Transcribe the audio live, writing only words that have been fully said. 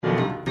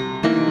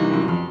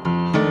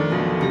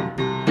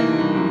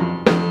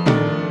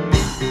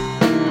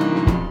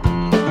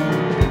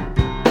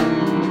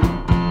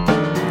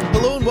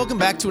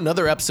to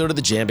another episode of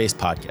the Jambase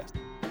Podcast.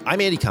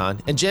 I'm Andy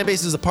Kahn, and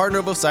Jambase is a partner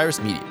of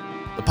Osiris Media,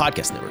 the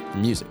podcast network for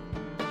music.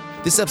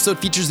 This episode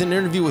features an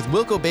interview with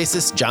Wilco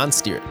bassist John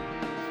Stirratt.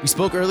 We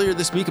spoke earlier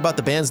this week about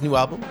the band's new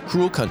album,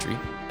 Cruel Country,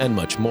 and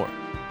much more.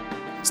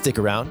 Stick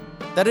around.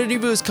 That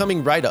interview is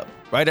coming right up,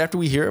 right after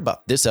we hear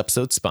about this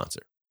episode's sponsor.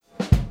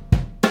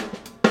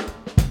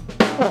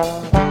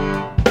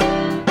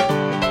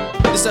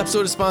 This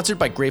episode is sponsored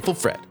by Grateful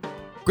Fred.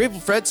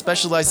 Grateful Fred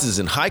specializes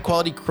in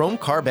high-quality chrome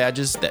car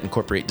badges that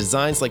incorporate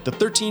designs like the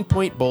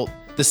 13-point bolt,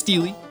 the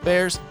Steely,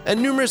 Bears,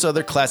 and numerous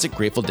other classic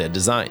Grateful Dead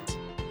designs.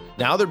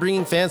 Now they're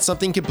bringing fans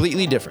something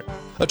completely different,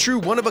 a true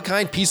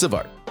one-of-a-kind piece of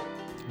art.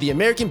 The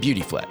American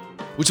Beauty Flag,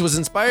 which was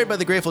inspired by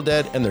the Grateful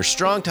Dead and their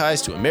strong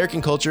ties to American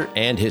culture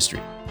and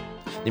history.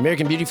 The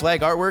American Beauty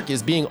Flag artwork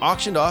is being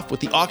auctioned off with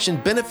the auction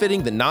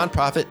benefiting the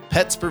nonprofit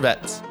Pets for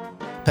Vets.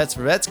 Pets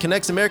for Vets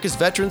connects America's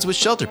veterans with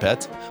shelter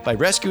pets by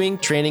rescuing,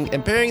 training,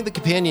 and pairing the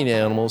companion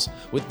animals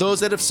with those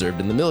that have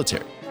served in the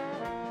military.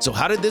 So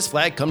how did this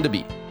flag come to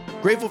be?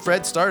 Grateful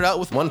Fred started out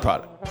with one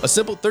product, a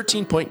simple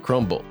 13-point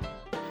chrome bolt.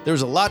 There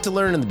was a lot to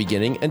learn in the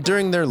beginning, and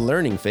during their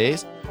learning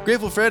phase,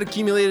 Grateful Fred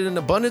accumulated an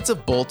abundance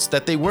of bolts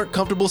that they weren't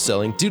comfortable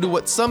selling due to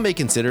what some may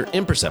consider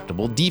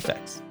imperceptible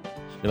defects.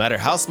 No matter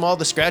how small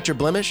the scratch or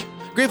blemish,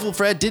 Grateful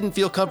Fred didn't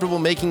feel comfortable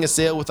making a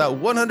sale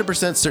without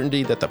 100%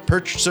 certainty that the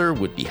purchaser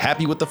would be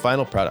happy with the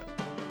final product.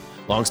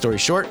 Long story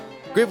short,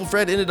 Grateful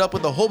Fred ended up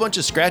with a whole bunch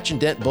of scratch and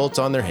dent bolts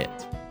on their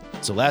hands.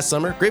 So last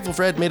summer, Grateful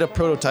Fred made a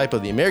prototype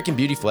of the American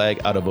Beauty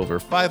Flag out of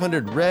over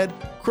 500 red,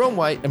 chrome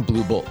white, and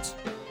blue bolts.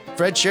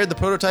 Fred shared the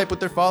prototype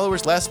with their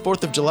followers last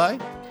 4th of July,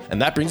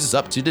 and that brings us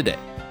up to today.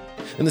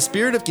 In the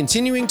spirit of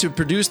continuing to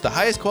produce the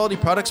highest quality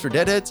products for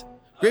Deadheads,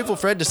 Grateful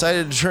Fred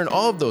decided to turn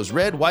all of those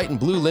red, white, and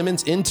blue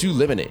lemons into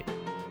lemonade.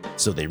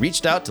 So they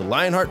reached out to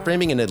Lionheart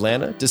Framing in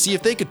Atlanta to see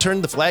if they could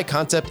turn the flag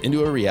concept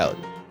into a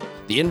reality.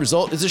 The end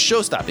result is a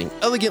show-stopping,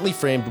 elegantly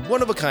framed,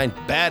 one-of-a-kind,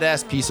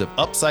 badass piece of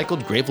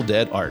upcycled Grateful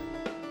Dead art.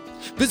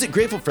 Visit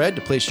Grateful Fred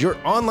to place your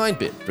online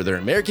bid for their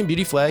American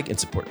Beauty Flag and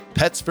support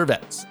Pets for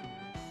Vets.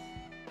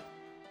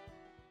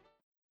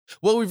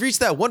 Well, we've reached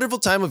that wonderful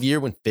time of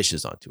year when Phish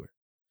is on tour.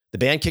 The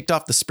band kicked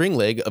off the spring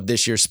leg of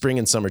this year's spring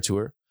and summer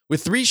tour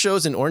with 3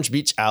 shows in Orange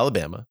Beach,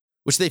 Alabama,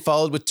 which they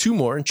followed with 2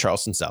 more in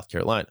Charleston, South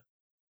Carolina.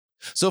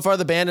 So far,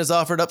 the band has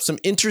offered up some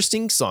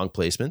interesting song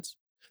placements.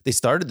 They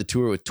started the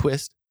tour with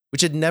Twist,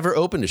 which had never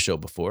opened a show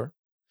before,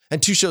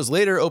 and 2 shows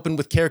later opened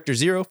with Character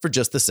Zero for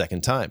just the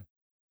second time.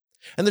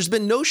 And there's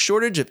been no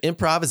shortage of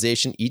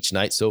improvisation each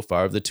night so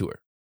far of the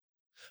tour.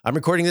 I'm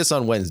recording this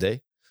on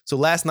Wednesday, so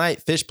last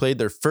night Phish played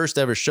their first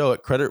ever show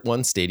at Credit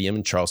One Stadium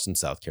in Charleston,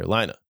 South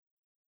Carolina.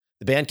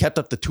 The band kept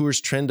up the tour's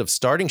trend of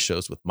starting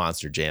shows with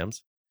monster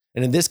jams,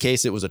 and in this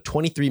case, it was a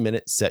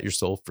 23-minute Set Your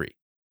Soul Free.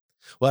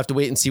 We'll have to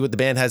wait and see what the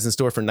band has in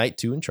store for night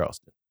 2 in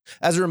Charleston.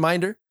 As a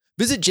reminder,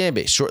 visit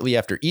Jambase shortly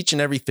after each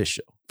and every Phish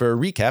show for a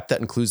recap that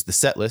includes the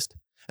set list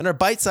and our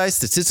bite-sized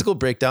statistical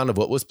breakdown of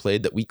what was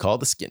played that we call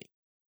the Skinny.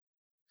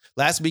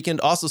 Last weekend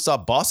also saw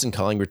Boston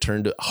Calling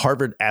return to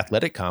Harvard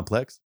Athletic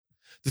Complex.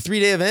 The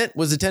 3-day event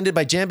was attended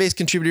by Jambase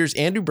contributors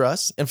Andrew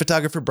Bruss and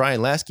photographer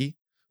Brian Lasky,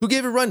 who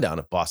gave a rundown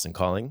of Boston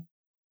Calling.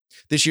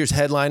 This year's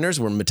headliners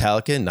were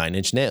Metallica and 9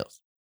 Inch Nails.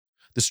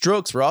 The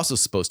Strokes were also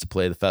supposed to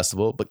play the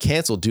festival, but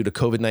canceled due to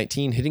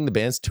COVID-19 hitting the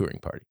band's touring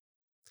party.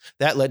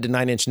 That led to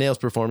 9 Inch Nails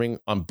performing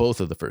on both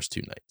of the first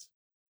 2 nights.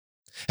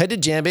 Head to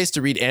Jambase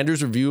to read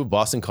Andrew's review of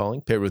Boston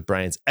Calling, paired with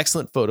Brian's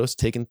excellent photos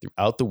taken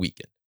throughout the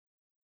weekend.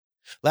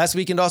 Last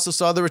weekend also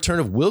saw the return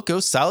of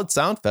Wilco's Solid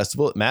Sound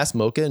Festival at Mass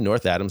Mocha in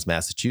North Adams,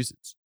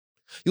 Massachusetts.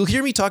 You'll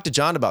hear me talk to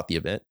John about the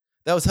event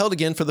that was held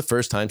again for the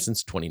first time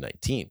since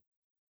 2019.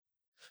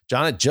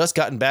 John had just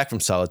gotten back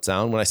from Solid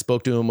Sound when I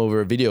spoke to him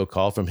over a video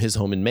call from his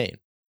home in Maine.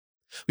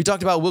 We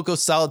talked about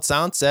Wilco's Solid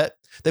Sound set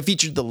that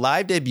featured the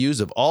live debuts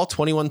of all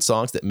 21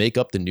 songs that make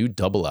up the new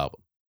double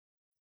album.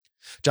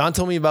 John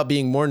told me about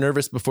being more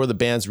nervous before the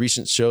band's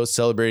recent shows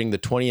celebrating the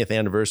 20th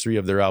anniversary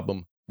of their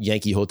album,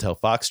 Yankee Hotel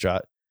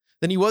Foxtrot,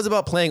 than he was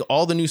about playing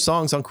all the new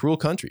songs on Cruel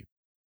Country.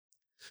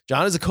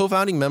 John is a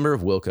co-founding member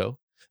of Wilco,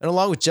 and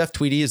along with Jeff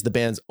Tweedy is the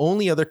band's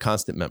only other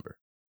constant member.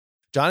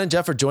 John and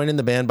Jeff are joined in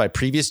the band by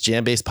previous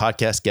Jambase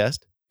podcast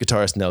guest,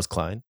 guitarist Nels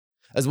Klein,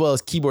 as well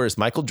as keyboardist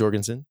Michael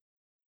Jorgensen,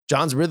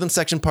 John's rhythm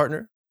section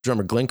partner,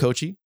 drummer Glenn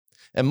Kochi,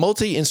 and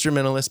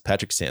multi-instrumentalist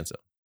Patrick Sanso.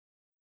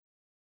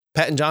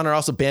 Pat and John are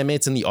also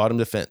bandmates in the Autumn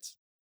Defense.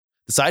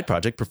 The side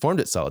project performed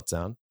at Solid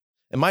Sound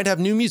and might have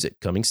new music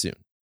coming soon.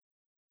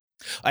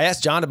 I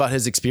asked John about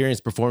his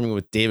experience performing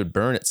with David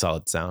Byrne at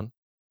Solid Sound.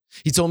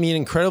 He told me an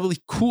incredibly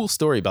cool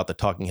story about the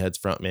Talking Heads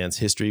frontman's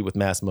history with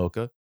Mass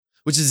Mocha,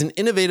 which is an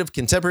innovative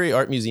contemporary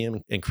art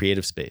museum and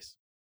creative space.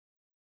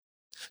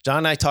 John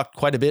and I talked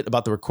quite a bit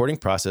about the recording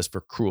process for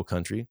Cruel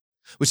Country,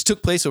 which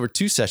took place over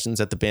 2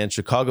 sessions at the band's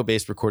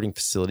Chicago-based recording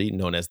facility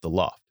known as The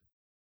Loft.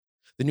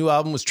 The new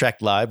album was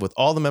tracked live with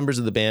all the members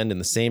of the band in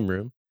the same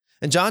room,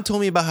 and John told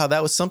me about how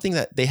that was something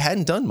that they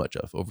hadn't done much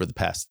of over the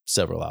past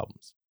several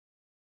albums.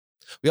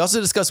 We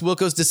also discussed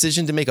Wilco's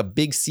decision to make a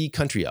Big C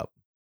country album.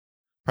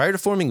 Prior to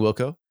forming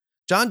Wilco,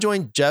 John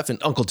joined Jeff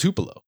and Uncle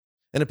Tupelo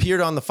and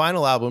appeared on the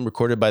final album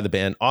recorded by the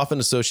band, often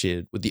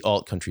associated with the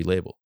alt country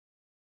label.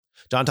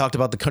 John talked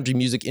about the country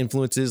music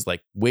influences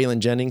like Waylon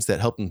Jennings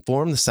that helped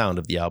inform the sound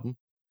of the album,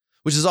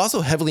 which is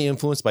also heavily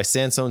influenced by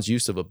Sansone's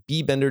use of a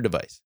B-bender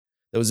device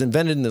that was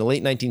invented in the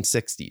late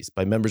 1960s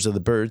by members of the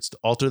Byrds to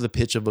alter the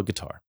pitch of a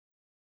guitar.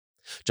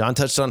 John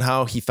touched on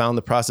how he found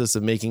the process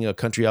of making a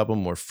country album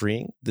more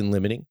freeing than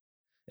limiting,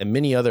 and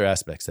many other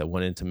aspects that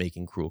went into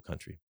making Cruel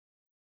Country.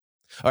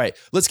 All right,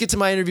 let's get to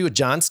my interview with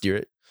John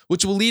Stirratt,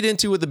 which will lead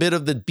into with a bit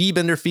of the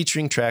B-bender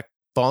featuring track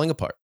Falling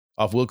Apart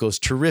off Wilco's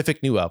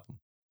terrific new album,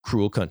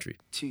 Cruel Country.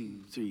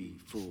 2, 3,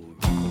 4.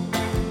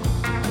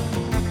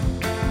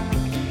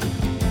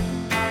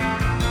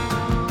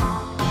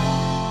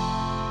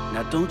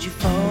 Now don't you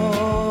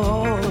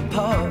fall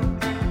apart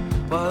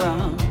while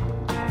I'm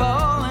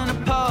falling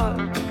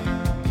apart.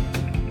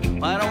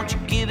 Why don't you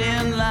get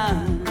in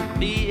line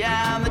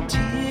behind the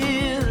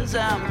tears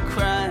I'm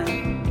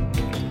crying?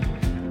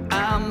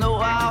 I know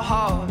our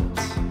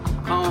hearts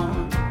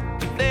aren't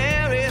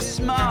very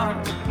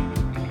smart,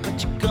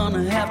 but you're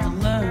gonna have to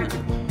learn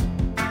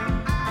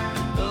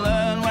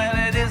when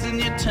it isn't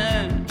your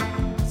turn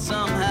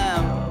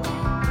somehow.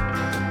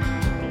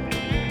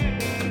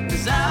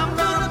 'Cause I'm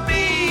gonna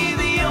be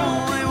the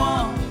only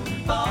one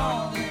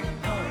falling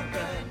apart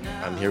right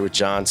now. I'm here with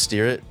John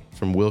Stirratt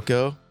from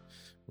Wilco.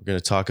 We're going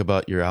to talk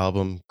about your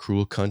album,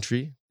 Cruel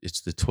Country.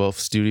 It's the 12th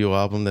studio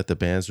album that the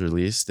band's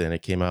released, and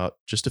it came out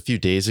just a few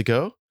days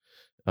ago.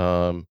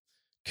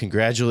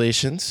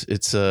 Congratulations.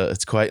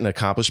 It's quite an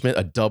accomplishment,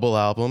 a double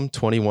album,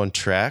 21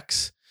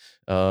 tracks.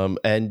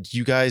 And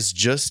you guys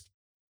just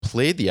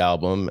played the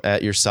album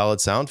at your Solid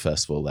Sound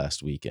Festival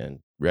last weekend,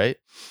 right?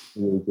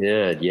 We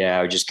did.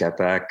 Yeah, I just got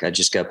back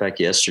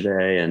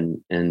yesterday,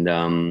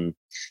 and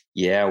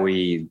yeah,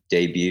 we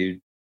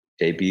debuted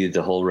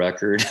the whole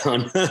record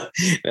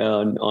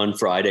on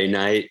Friday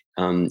night.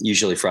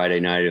 Usually Friday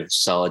night of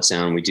Solid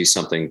Sound, we do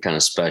something kind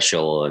of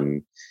special,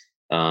 and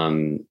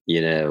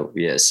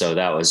yeah. So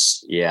it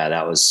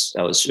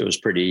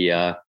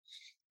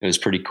was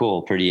pretty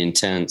cool, pretty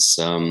intense.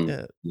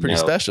 Pretty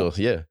special.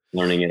 Yeah,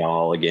 learning it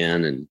all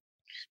again and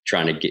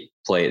trying to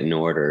play it in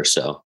order.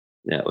 So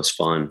yeah, it was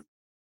fun.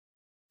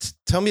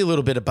 Tell me a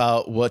little bit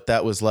about what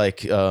that was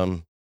like.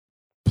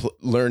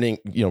 Learning,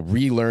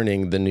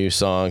 relearning the new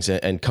songs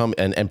and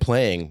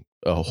playing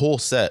a whole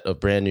set of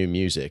brand new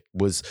music.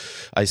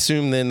 I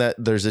assume then that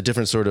there's a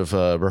different sort of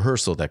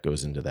rehearsal that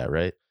goes into that,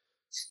 right?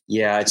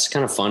 Yeah, it's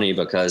kind of funny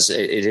because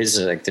it is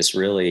like this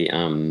really,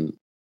 and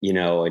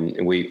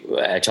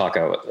I talk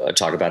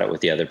about it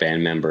with the other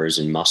band members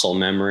and muscle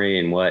memory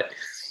and what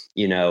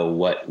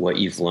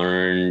you've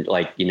learned,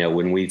 like,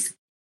 when we've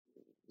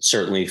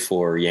certainly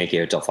for Yankee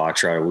Hotel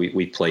Foxtrot,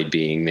 we played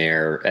Being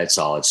There at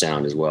Solid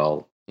Sound as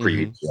well.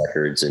 Previous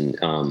records and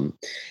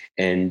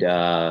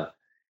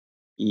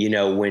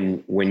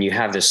when you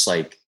have this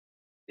like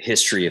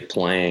history of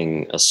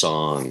playing a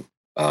song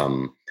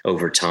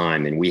over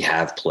time, and we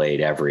have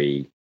played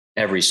every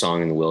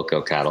song in the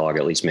Wilco catalog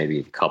at least maybe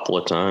a couple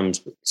of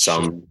times,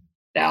 some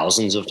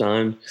thousands of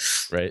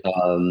times, right?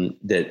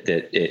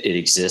 That it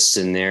exists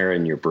in there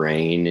in your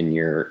brain and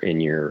your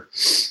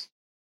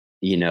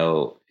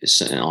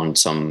on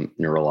some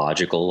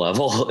neurological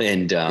level,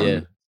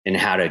 and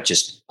how to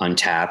just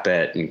untap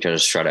it and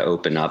just try to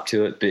open up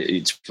to it. But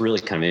it's really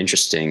kind of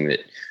interesting that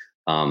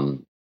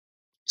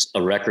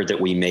a record that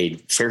we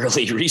made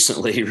fairly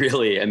recently,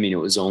 really, I mean, it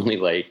was only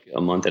like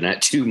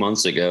 2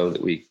 months ago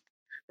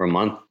or a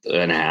month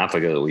and a half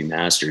ago that we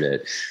mastered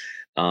it.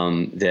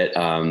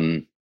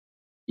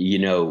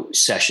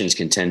 Sessions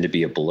can tend to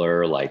be a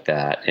blur like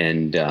that.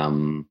 And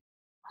a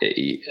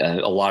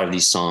lot of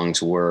these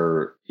songs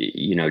were,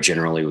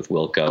 generally with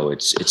Wilco,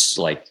 it's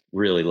like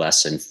really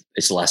less than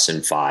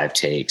 5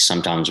 takes.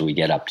 Sometimes we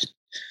get up to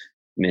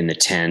in the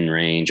 10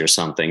 range or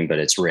something, but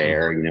it's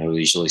rare. We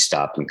usually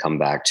stop and come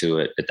back to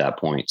it at that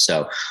point.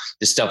 So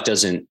this stuff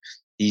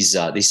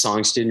these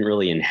songs didn't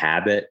really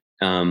inhabit.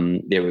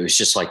 It was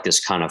just like this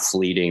kind of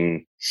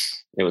fleeting.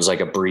 It was like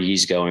a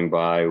breeze going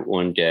by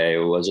one day.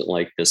 It wasn't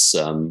like this.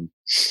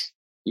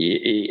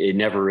 It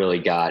never really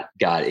got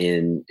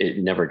in. It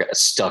never got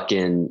stuck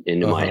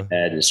into my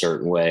head in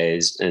certain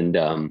ways,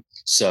 and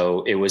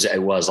so it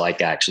was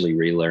like actually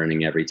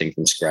relearning everything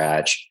from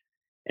scratch,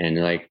 and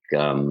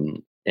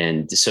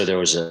and so there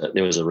was a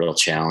real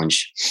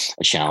challenge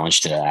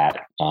to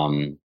that,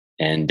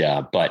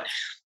 but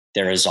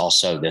there is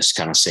also this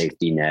kind of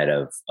safety net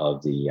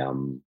of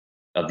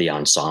the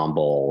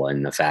ensemble,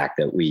 and the fact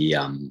that we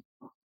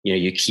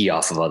you key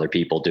off of other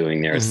people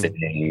doing their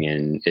thing,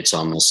 and it's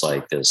almost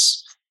like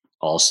this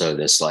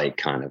like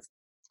kind of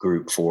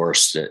group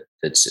force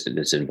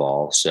that's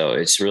involved. So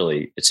it's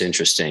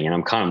interesting. And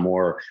I'm kind of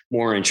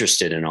more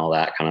interested in all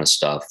that kind of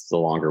stuff the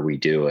longer we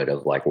do it,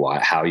 of like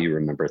how you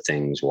remember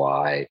things,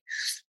 why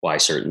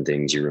certain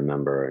things you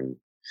remember. And,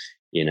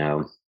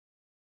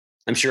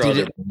 I'm sure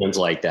other bands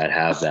like that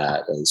have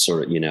that and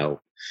sort of,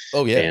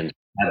 oh yeah. And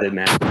have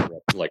them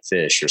like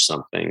Fish or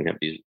something, have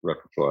these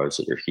repertoires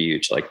that are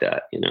huge like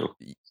that,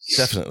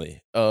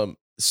 Definitely.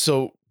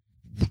 So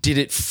did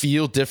it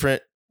feel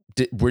different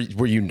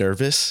were you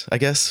nervous, I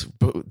guess?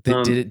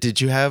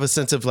 Did you have a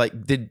sense of like,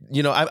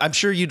 I'm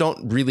sure you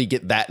don't really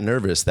get that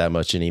nervous that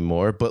much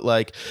anymore, but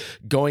like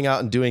going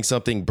out and doing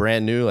something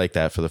brand new like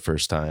that for the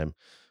first time,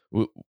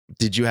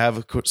 did you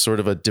have sort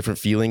of a different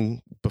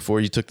feeling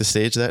before you took the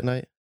stage that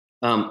night?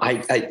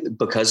 I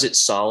because it's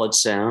solid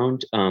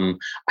sound,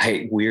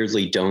 I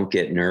weirdly don't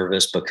get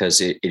nervous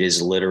because it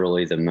is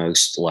literally the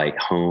most like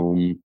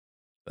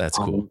That's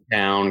cool.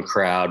 Hometown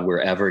crowd we're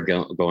ever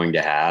going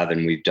to have.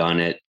 And we've done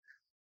it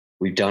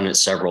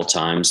several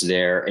times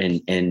there.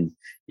 And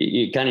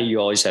you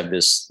always have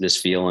this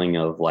feeling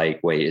of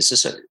like, wait, is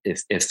this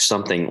if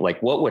something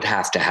like, what would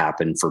have to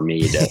happen for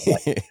me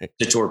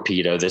to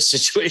torpedo this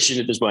situation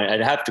at this point?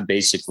 I'd have to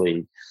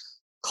basically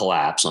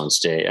collapse on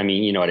stage. I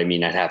mean, you know what I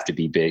mean? I'd have to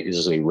be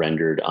basically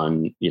rendered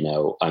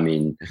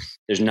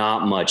there's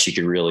not much you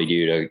can really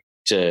do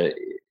to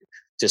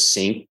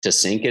sink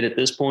it at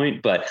this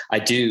point. But I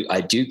do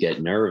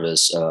get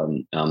nervous,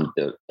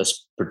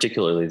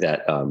 particularly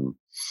that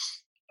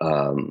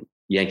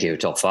Yankee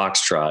Hotel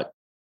Foxtrot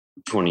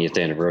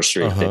 20th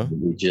anniversary thing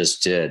we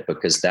just did,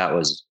 because that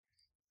was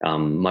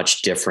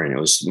much different. It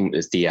was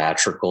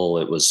theatrical.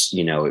 It was,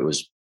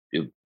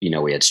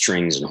 we had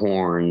strings and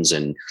horns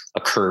and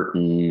a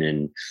curtain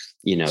and,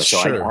 so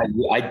sure.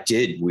 I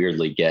did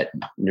weirdly get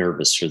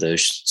nervous for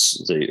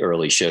the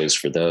early shows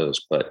for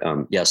those, but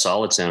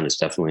solid sound is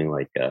definitely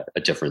like a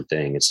different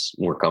thing. It's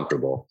more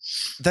comfortable.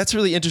 That's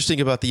really interesting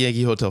about the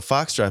Yankee Hotel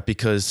Foxtrot,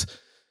 because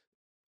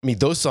I mean,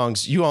 those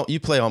songs, you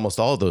play almost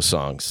all of those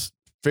songs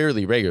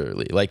fairly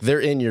regularly. Like they're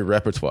in your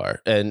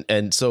repertoire.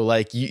 And so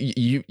like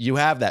you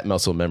have that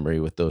muscle memory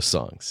with those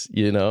songs,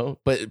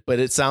 but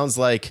it sounds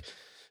like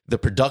the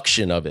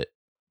production of it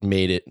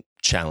made it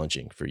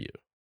challenging for you.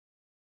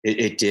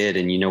 It did.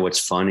 And what's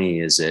funny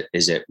is that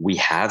we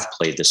have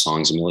played the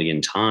songs a million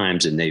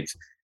times, and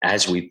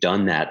as we've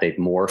done that, they've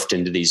morphed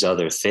into these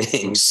other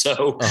things.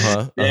 So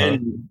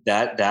then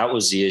that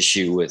was the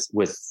issue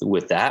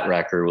with that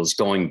record, was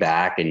going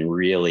back and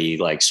really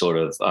like sort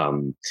of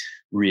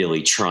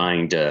really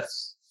trying to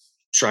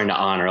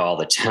honor all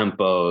the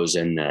tempos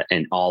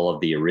and all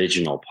of the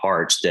original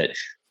parts that.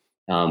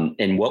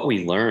 And what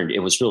we learned, it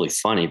was really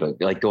funny,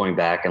 but like going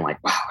back and like,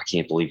 wow, I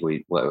can't believe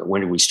when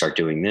did we start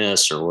doing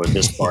this or what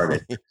this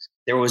part?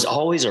 There was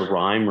always a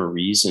rhyme or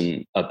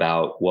reason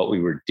about what we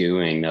were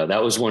doing.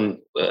 That was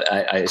when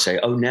I say,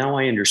 oh, now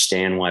I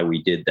understand why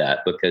we did that,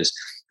 because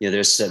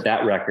there's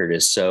that record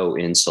is so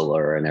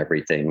insular and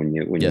everything when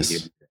you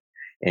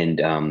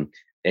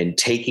and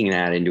taking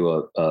that into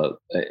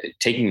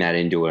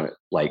a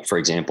like, for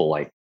example,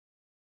 like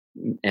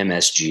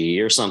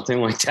MSG or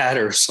something like that,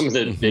 or some of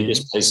the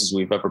biggest places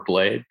we've ever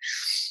played.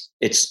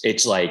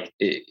 It's like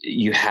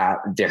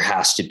there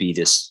has to be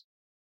this.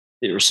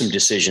 There were some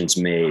decisions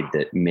made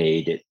that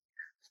made it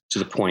to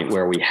the point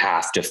where we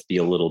have to be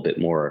a little bit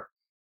more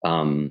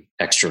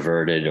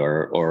extroverted,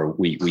 or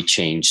we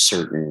change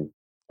certain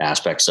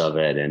aspects of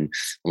it. And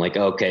I'm like,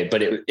 okay,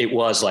 but it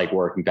was like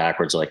working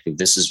backwards. Like,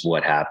 this is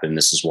what happened.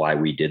 This is why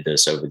we did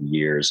this over the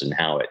years, and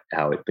how it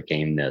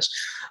became this.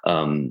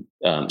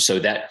 So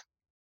that.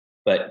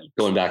 But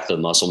going back to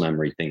the muscle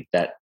memory thing,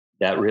 that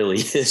really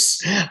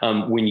is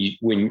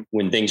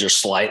when things are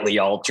slightly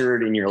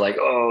altered and you're like,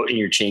 oh, and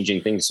you're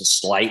changing things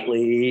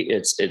slightly,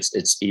 it's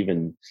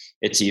even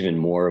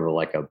more of a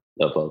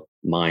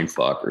mind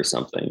fuck or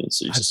something.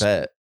 I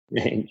bet.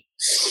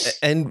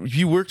 And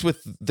you worked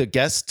with the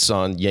guests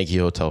on Yankee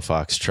Hotel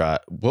Foxtrot.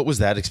 What was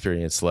that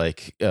experience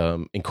like,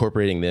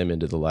 incorporating them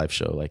into the live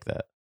show like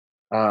that?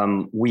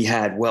 We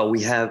have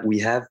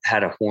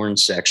had a horn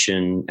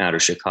section out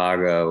of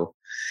Chicago.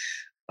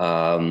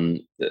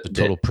 The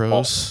Total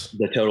Pros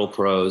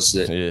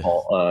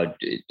that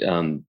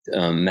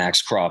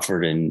Max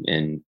Crawford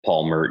and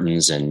Paul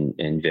Mertens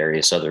and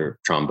various other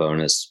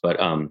trombonists, but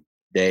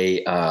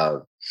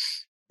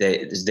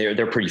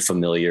they're pretty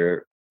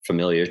familiar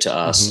to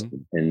us,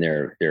 and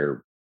they're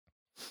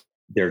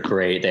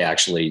great.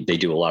 They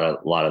do a lot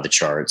of the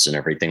charts and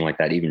everything like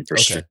that, even for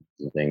strings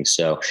and things.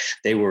 So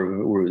they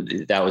were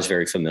that was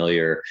very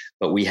familiar.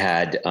 But we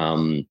had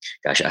I'm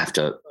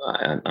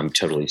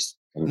totally.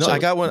 I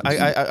got one.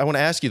 I want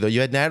to ask you though.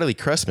 You had Natalie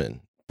Cressman,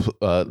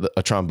 a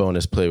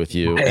trombonist, play with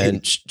you,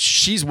 and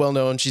she's well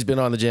known. She's been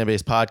on the Jam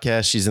Bass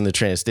podcast. She's in the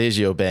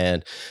Transtasio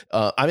band.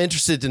 I'm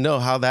interested to know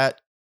how that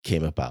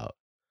came about.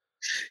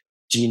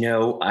 Do you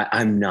know?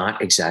 I'm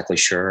not exactly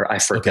sure. I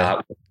forgot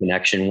what the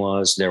connection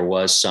was. There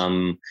was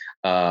some.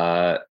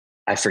 I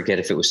forget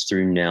if it was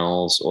through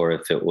Nels or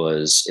if it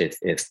was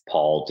if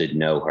Paul did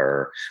know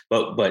her.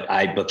 But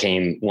I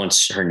became,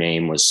 once her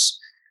name was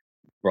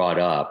brought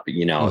up,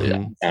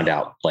 I found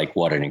out like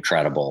what an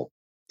incredible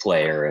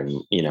player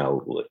and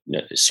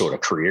sort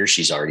of career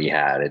she's already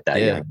had at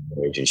that young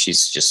age, and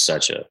she's just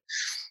such a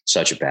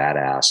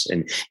badass.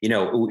 And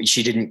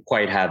she didn't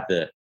quite have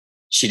the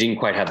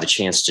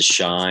chance to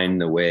shine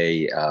the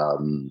way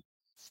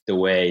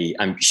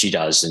she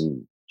does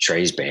in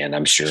Trey's band,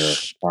 I'm sure.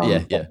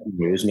 It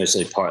was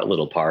mostly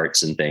little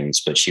parts and things,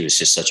 but she was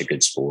just such a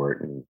good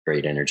sport and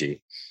great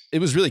energy. It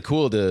was really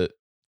cool to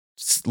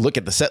look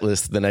at the set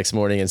list the next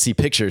morning and see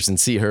pictures and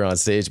see her on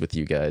stage with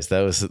you guys.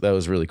 That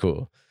was really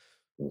cool.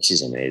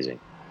 She's amazing.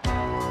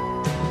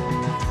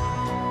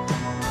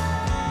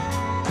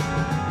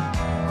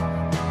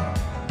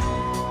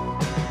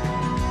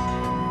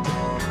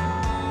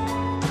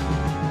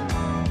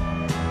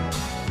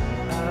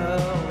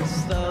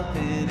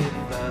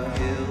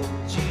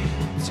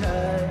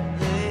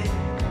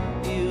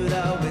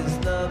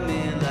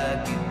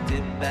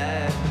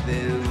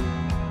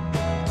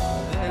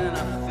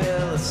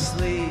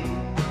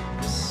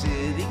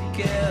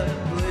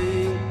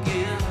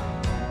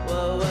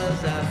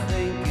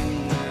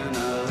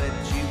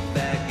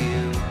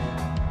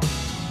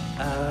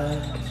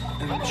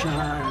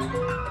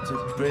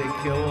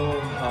 Break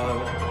your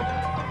heart.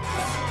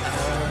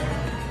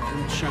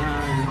 I'm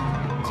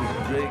trying to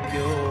break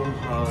your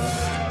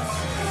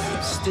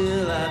heart.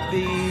 Still I'd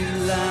be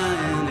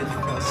lying if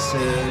I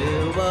said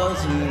it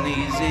wasn't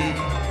easy.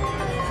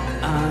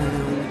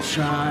 I'm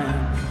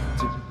trying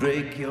to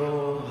break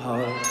your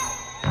heart.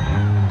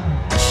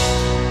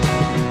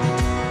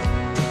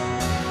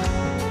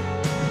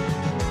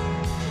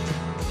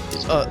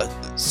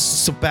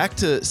 So back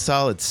to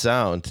Solid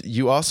Sound,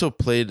 you also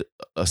played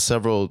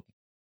several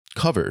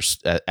covers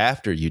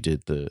after you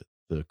did the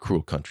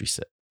Cruel Country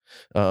set.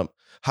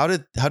 How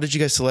did you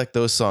guys select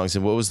those songs,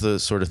 and what was the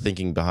sort of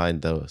thinking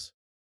behind those?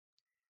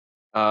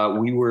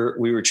 We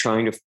were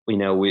trying to,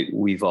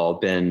 we've all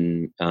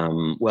been,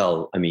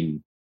 well, I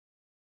mean,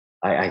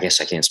 I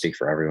guess I can't speak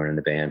for everyone in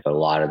the band, but a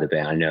lot of the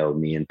band, I know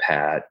me and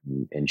Pat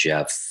and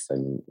Jeff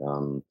and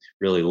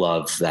really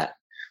love that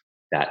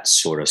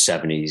sort of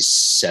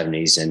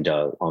 70s and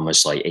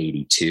almost like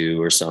 82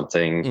 or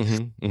something.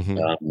 Mm-hmm,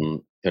 mm-hmm.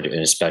 And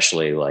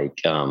especially like,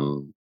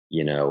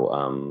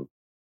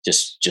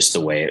 just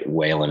the way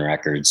Waylon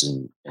Records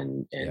and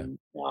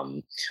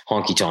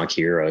Honky Tonk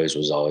Heroes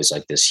was always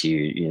like this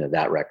huge,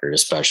 that record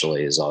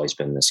especially has always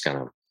been this kind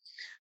of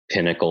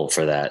pinnacle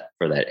for that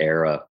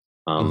era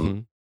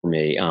for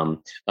me.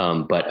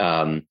 But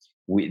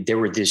there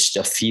were just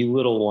a few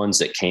little ones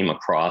that came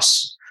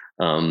across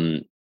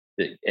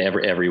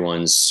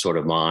everyone's sort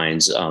of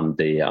minds.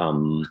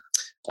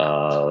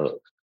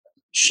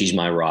 She's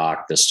My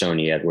Rock, the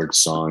Stoney Edwards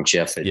song.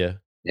 Jeff had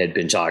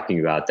been talking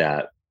about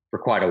that for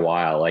quite a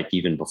while, like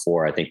even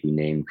before I think we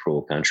named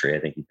Cruel Country.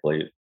 I think he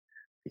played it.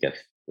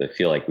 I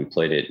feel like we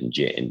played it in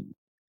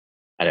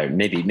I don't know,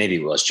 maybe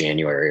it was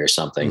January or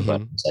something,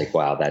 but it's like,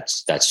 wow,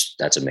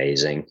 that's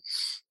amazing.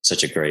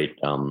 Such a great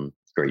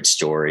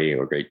story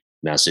or great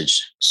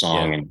message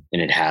song.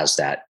 And it has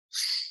that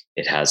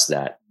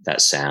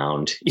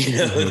sound,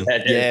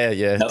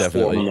 that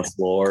definitely on the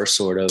floor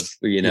sort of,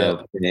 thing.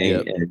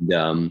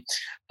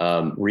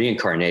 And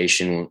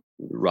Reincarnation,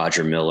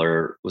 Roger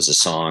Miller, was a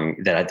song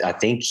that I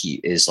think he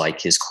is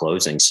like his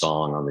closing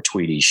song on the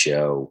Tweety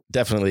show.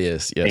 Definitely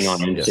is. Yes. Thing on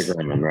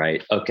Instagram,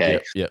 right? Okay.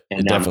 Yeah.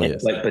 And it definitely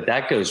is. But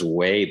that goes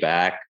way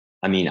back.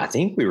 I mean, I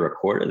think we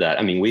recorded that.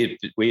 I mean, we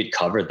had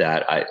covered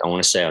that. I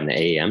want to say on the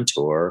AM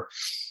tour,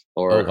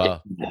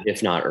 or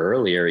if not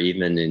earlier,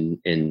 even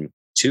in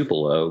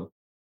Tupelo.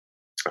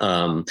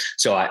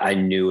 So I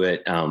knew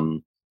it.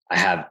 I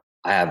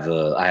have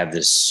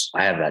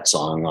that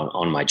song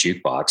on my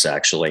jukebox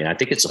actually, and I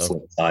think it's a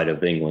flip side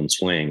of England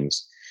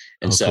Swings,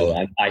 and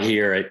so I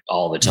hear it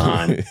all the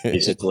time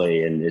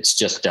basically, and it's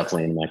just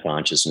definitely in my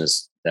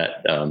consciousness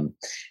that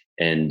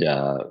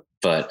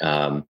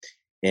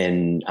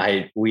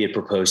we had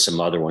proposed some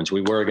other ones.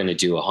 We were going to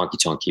do a Honky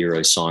Tonk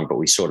Heroes song, but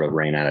we sort of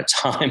ran out of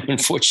time.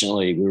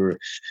 Unfortunately, we were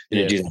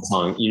going to do that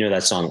song.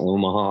 That song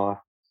Omaha.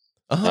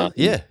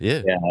 Yeah.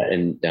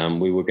 And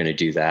we were going to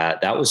do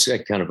that. That was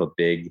like kind of a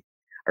big.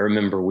 I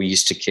remember we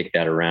used to kick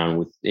that around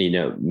with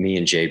me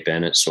and Jay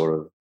Bennett sort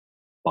of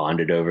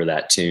bonded over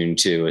that tune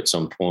too at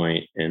some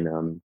point,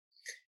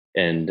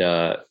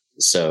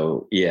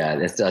 so yeah,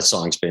 that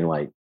song's been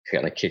like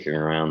kind of kicking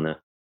around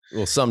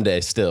well, someday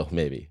still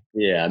maybe.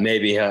 Yeah,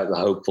 maybe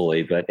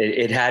hopefully, but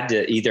it had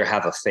to either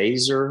have a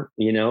phaser,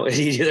 it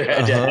either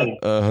had to have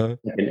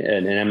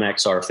an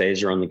MXR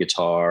phaser on the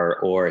guitar,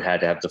 or it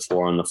had to have the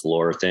 4 on the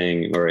floor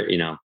thing, or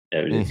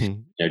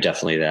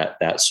definitely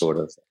that sort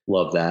of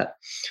love that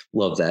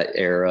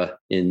era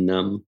in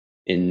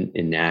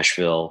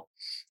Nashville.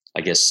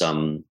 I guess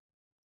the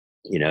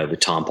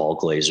Tom Paul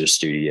Glaser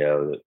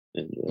studio,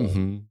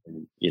 and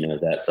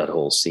that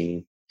whole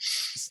scene.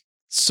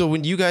 So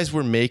when you guys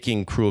were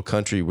making Cruel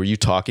Country, were you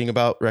talking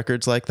about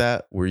records like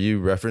that? Were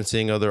you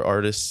referencing other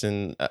artists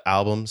and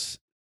albums?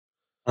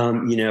 We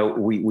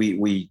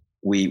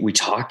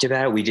talked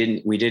about it. We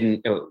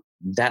didn't,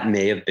 that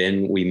may have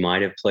been, we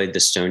might've played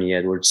the Stoney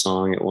Edwards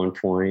song at one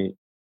point.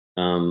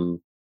 But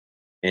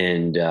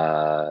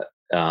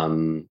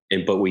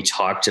we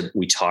talked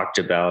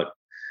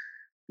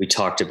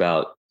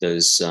about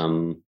those,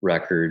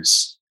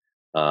 records,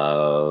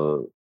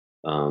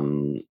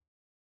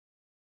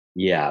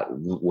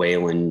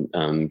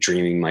 Waylon,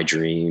 Dreaming My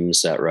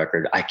Dreams, that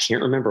record. I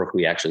can't remember if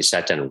we actually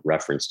sat down and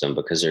referenced them,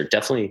 because they're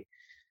definitely,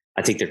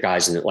 I think they're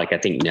guys in it. Like, I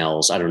think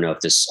Nels, I don't know if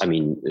this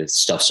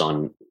stuff's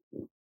on,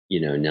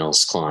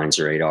 Nels Cline's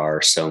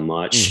radar so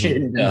much.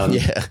 Mm-hmm. And,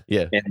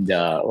 yeah. And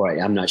right,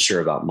 I'm not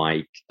sure about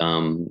Mike,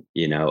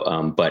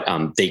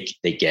 but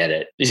they get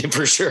it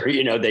for sure.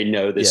 They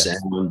know the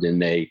sound,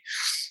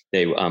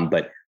 and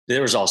but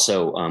there was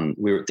also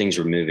things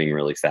were moving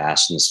really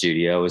fast in the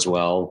studio as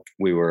well.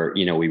 We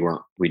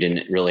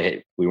didn't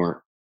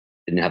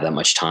have that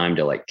much time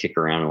to like kick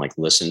around and like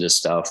listen to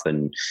stuff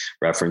and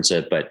reference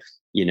it. But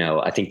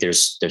I think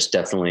there's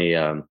definitely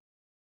a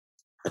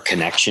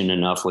connection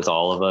enough with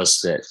all of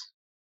us that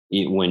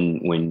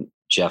when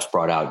Jeff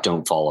brought out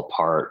 "Don't Fall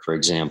Apart," for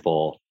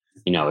example,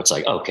 it's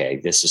like, okay,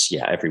 this is,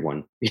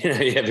 everyone,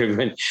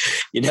 everyone,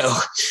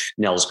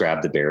 Nels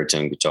grabbed the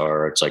baritone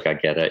guitar. It's like, I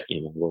get it.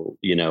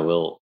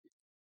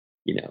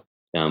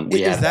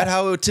 Is that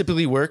how it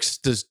typically works?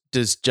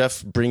 Does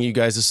Jeff bring you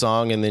guys a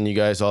song and then you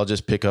guys all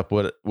just pick up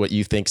what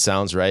you think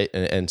sounds right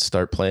and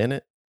start playing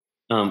it?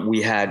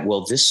 We had,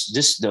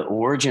 the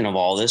origin of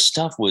all this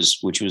stuff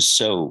which was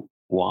so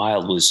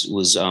wild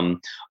was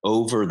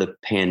over the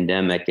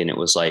pandemic. And it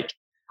was like,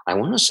 I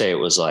want to say it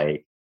was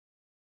like,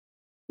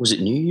 was it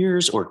New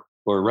Year's or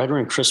right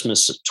around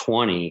Christmas of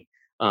 20?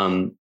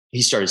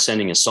 He started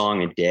sending a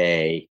song a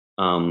day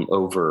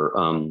over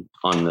on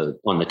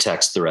the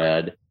text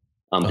thread,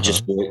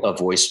 just a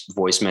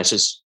voice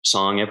message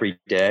song every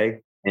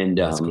day. And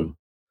cool.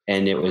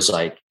 And it was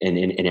like,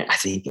 and I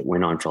think it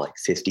went on for like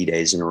 50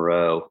 days in a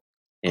row.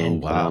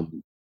 And wow.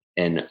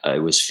 And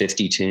it was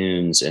 50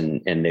 tunes,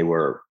 and they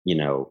were,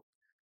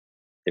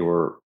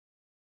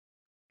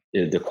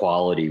 the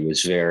quality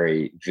was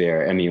very,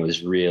 very, it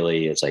was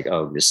really, it's like,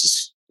 oh, this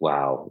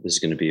is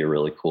going to be a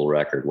really cool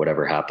record,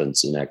 whatever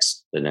happens the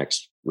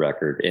next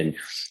record. And,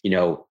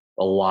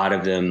 a lot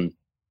of them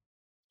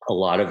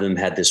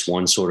had this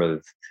one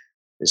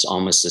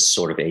almost this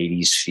sort of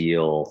 80s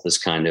feel, this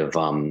kind of,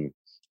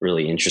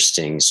 really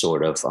interesting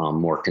sort of,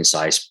 more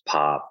concise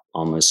pop,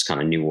 almost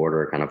kind of New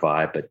Order kind of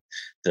vibe. But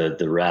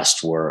the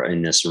rest were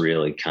in this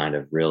really kind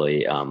of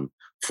really,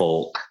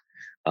 folk,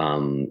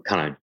 kind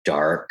of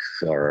darker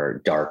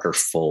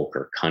folk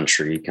or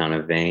country kind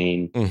of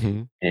vein.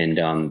 Mm-hmm.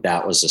 And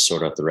that was the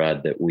sort of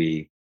thread that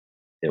we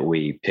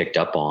picked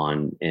up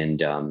on,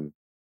 and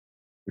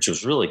which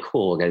was really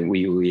cool. Again,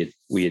 we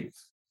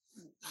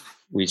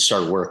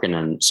started working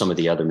on some of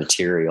the other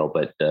material,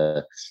 but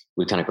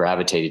we kind of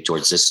gravitated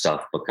towards this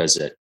stuff because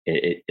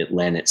it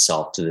lent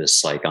itself to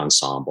this like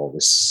ensemble,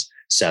 this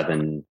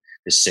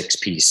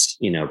 6-piece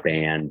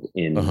band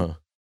in.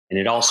 And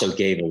it also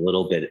gave a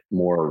little bit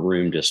more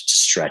room to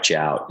stretch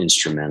out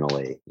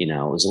instrumentally. It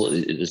was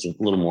a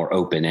little more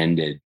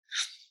open-ended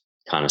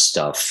kind of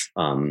stuff,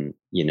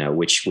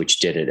 which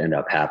did it end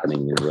up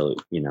happening in really,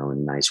 in a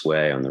nice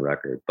way on the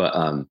record.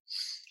 But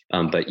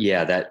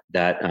yeah,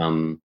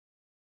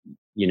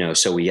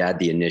 so we had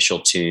the initial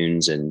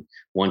tunes, and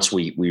once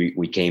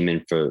we came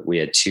in we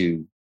had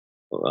two,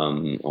 I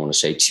want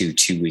to say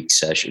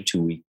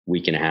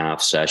week and a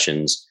half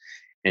sessions.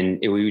 And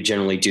we would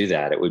generally do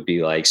that. It would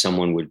be like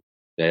someone would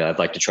say, I'd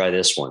like to try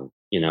this one.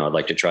 I'd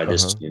like to try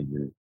this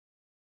tune.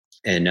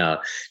 And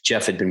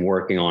Jeff had been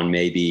working on,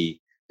 maybe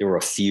there were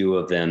a few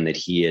of them that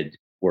he had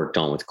worked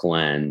on with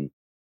Glenn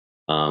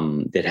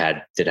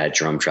that had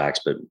drum tracks,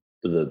 but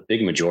the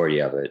big majority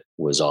of it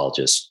was all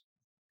just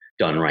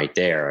done right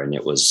there. And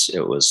it was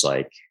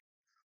like,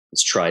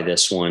 let's try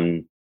this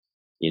one.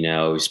 He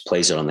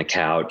plays it on the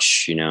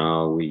couch.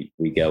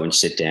 We go and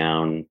sit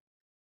down.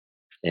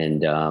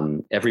 And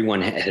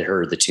everyone had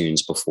heard the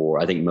tunes before.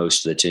 I think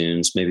most of the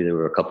tunes, maybe there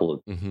were a couple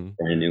of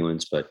brand new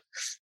ones, but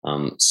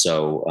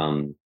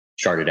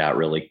charted out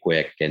really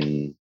quick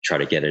and try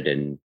to get it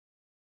in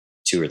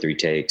 2 or 3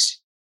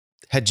 takes.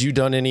 Had you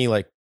done any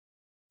like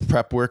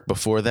prep work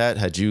before that?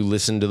 Had you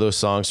listened to those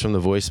songs from the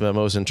voice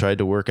memos and tried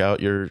to work out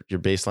your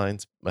bass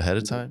lines ahead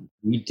of time?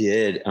 We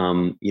did.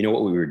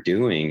 What we were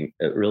doing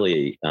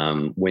really,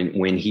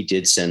 when he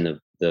did send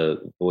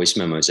the voice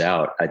memos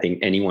out, I think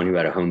anyone who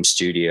had a home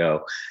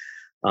studio,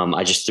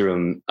 I threw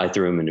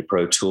him into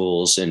Pro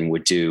Tools and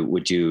would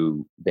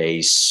do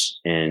bass,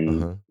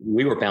 and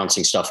we were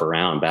bouncing stuff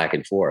around back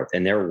and forth.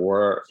 And there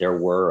were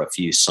a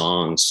few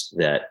songs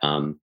that,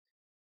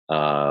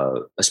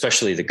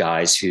 especially the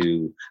guys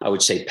who, I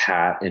would say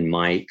Pat and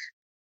Mike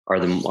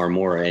are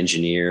more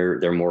engineer.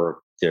 They're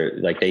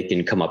like, they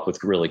can come up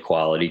with really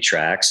quality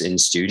tracks in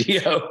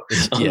studio.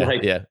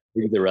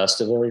 The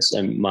rest of us,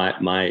 and my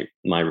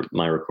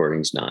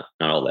recording's not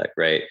all that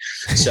great.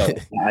 So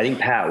I think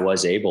Pat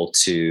was able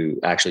to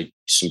actually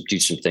do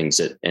some things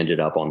that ended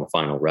up on the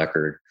final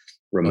record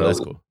remotely. That's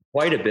cool.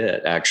 Quite a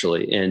bit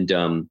actually. And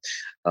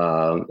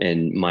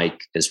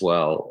Mike as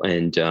well.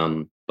 And,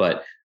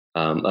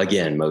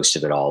 again, most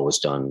of it all was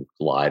done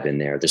live in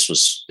there. This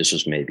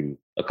was maybe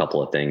a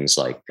couple of things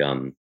like,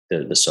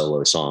 the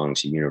solo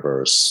songs,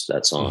 Universe,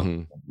 that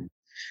song.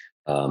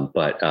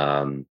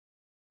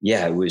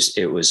 Yeah, it was,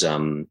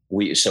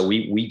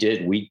 we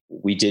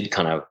did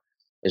kind of,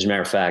 as a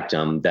matter of fact,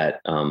 I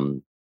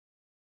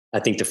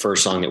think the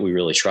first song that we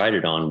really tried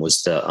it on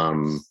was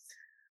the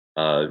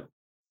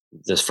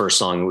first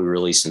song we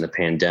released in the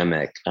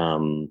pandemic.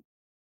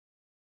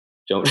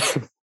 don't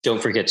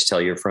don't forget to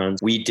tell your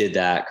friends. We did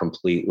that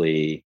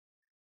completely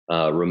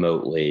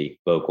remotely,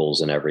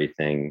 vocals and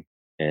everything.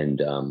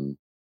 And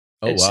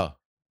wow.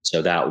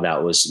 so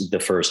that was the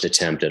first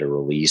attempt at a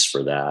release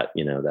for that,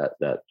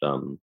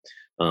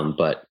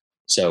 but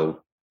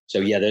so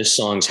yeah, those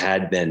songs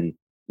had been,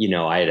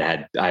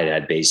 I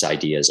had bass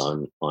ideas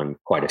on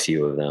quite a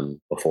few of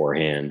them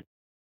beforehand.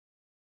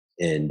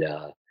 And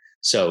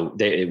so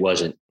it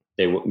wasn't,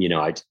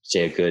 I'd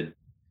say a good,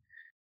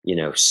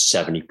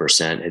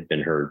 70% had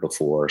been heard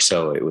before.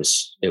 So it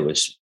was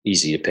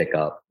easy to pick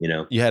up,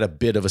 You had a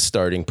bit of a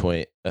starting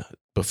point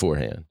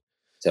beforehand.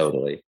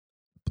 Totally.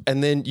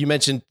 And then you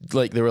mentioned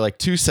like there were like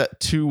two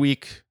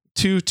week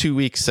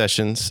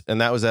sessions,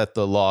 and that was at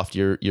the Loft,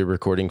 your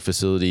recording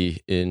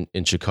facility in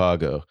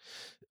Chicago.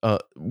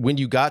 When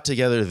you got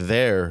together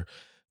there,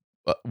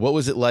 what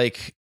was it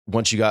like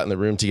once you got in the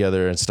room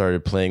together and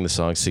started playing the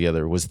songs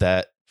together? Was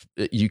that,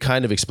 you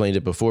kind of explained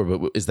it before,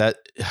 but is that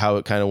how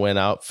it kind of went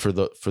out for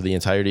the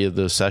entirety of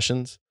those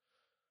sessions?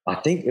 I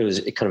think it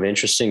was kind of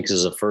interesting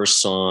because the first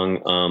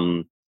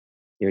song,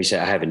 he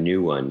said, I have a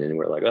new one. And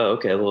we're like, oh,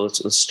 okay, well,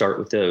 let's start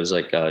with those.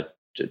 Like,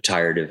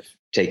 tired of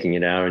taking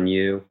it out on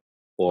you.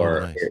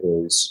 Or nice. It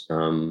was,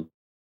 and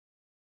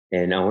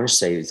I want to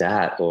say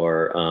that,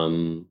 or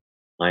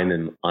I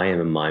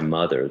am my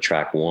mother,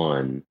 track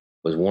 1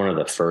 was one of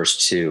the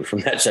first two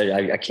from that side.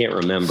 I can't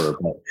remember,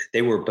 but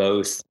they were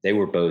both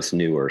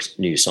new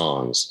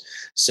songs.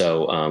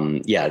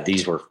 So, yeah,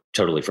 these were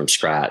totally from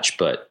scratch,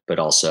 but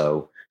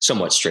also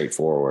somewhat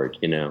straightforward,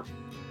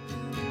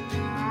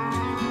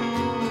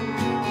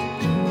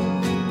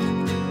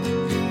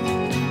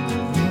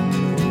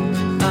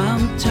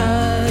 I'm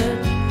tired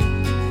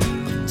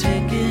of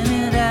taking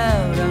it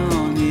out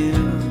on you.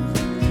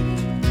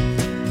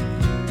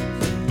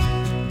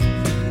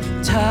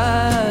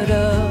 Tired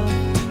of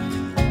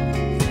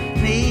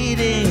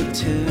needing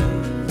to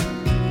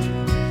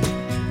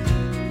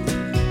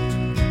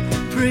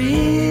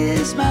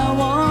freeze my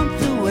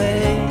warmth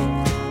away.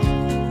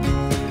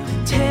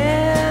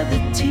 Tear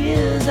the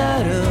tears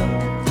out of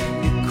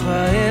your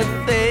quiet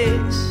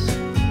face.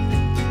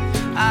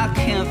 I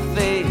can't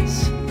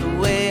face the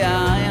way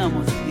I am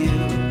with you,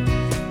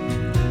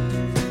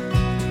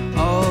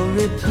 or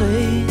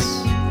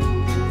replace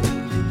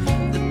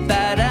the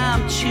bite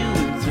I'm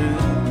chewing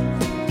through.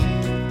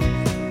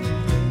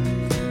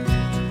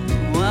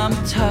 I'm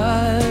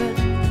tired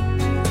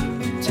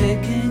of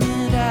taking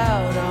it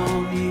out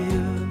on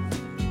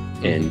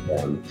you. And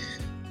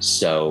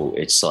so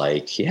it's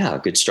like, yeah,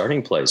 good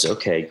starting place.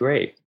 Okay,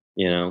 great.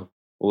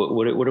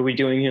 What are we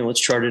doing here? Let's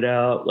chart it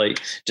out. Like,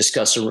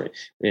 discuss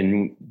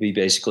and we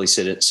basically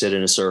sit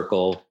in a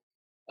circle,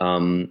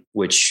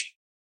 which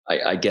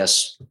I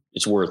guess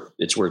it's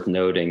worth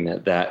noting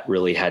that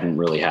really hadn't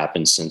really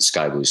happened since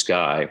Sky Blue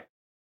Sky,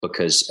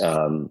 because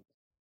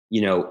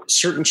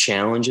certain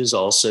challenges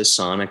also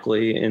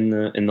sonically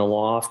in the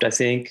Loft, I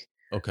think.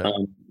 Okay.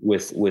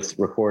 With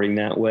recording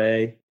that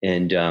way,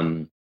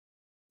 and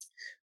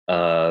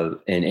other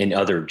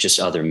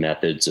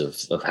methods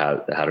of how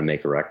to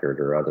make a record,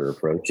 or other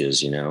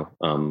approaches,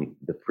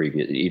 the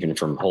previous, even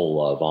from Whole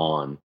Love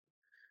on.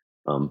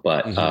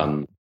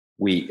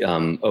 We,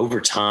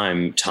 over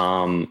time,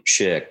 Tom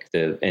Schick,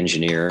 the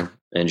engineer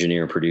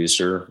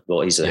producer,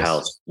 well, he's a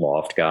house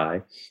Loft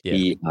guy. Yeah.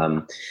 He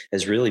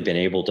has really been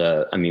able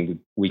to,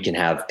 we can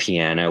have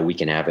piano, we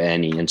can have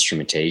any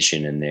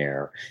instrumentation in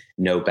there,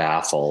 no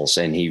baffles.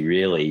 And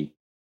he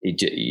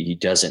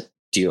doesn't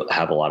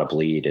have a lot of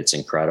bleed. It's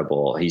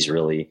incredible. He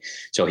really,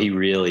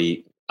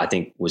 I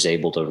think, was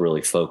able to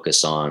really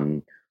focus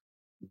on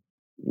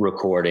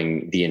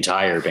recording the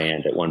entire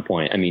band at one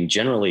point.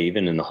 Generally,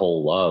 even in the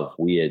Whole Love,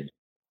 we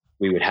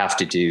would have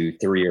to do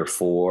 3 or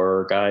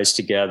 4 guys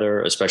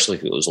together, especially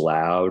if it was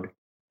loud.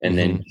 And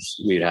then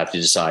we'd have to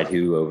decide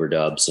who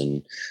overdubs,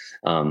 and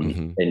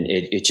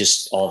it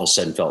just all of a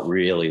sudden felt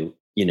really,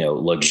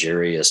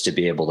 luxurious to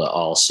be able to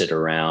all sit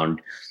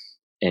around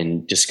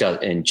and discuss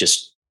and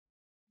just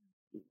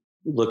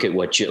look at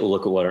what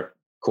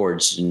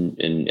chords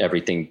and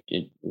everything,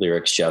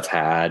 lyrics Jeff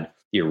had,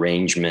 the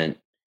arrangement,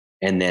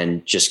 and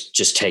then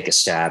just take a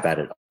stab at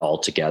it all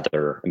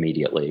together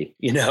immediately,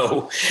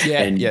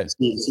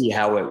 see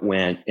how it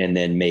went, and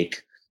then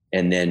make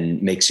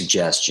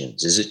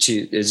suggestions.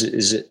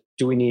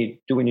 Do we need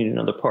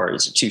another part?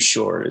 Is it too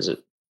short? Is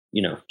it,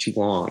 too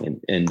long?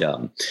 And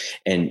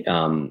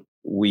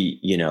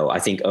we, I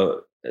think,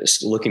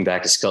 looking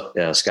back at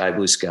Sky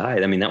Blue Sky,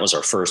 that was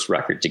our first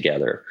record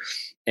together.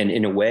 And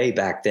in a way,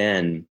 back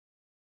then,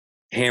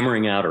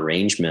 hammering out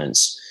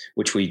arrangements,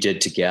 which we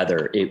did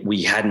together,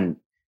 we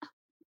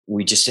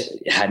just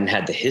hadn't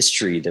had the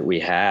history that we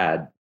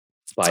had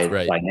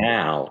by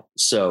now.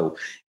 So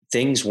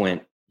things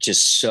went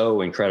just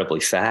so incredibly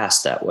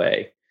fast that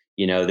way.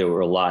 There were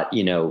a lot,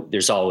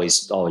 there's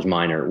always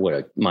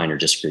minor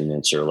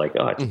disagreements, or like,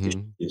 oh, I think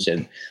you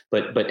should,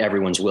 but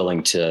everyone's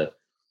willing to,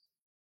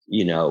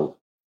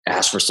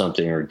 ask for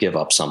something or give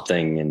up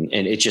something. And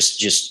it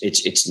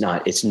it's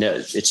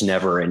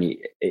never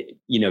any,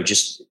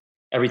 just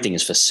everything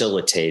is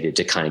facilitated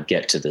to kind of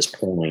get to this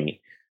point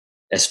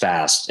as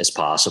fast as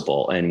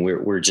possible. And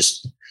we're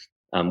just,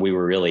 we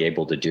were really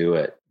able to do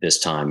it this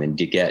time and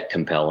to get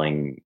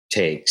compelling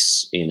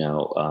takes,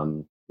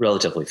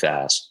 relatively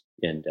fast.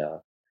 And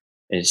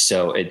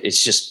so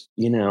it's just,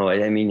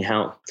 I mean,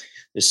 how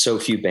there's so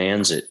few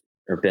bands that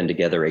have been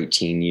together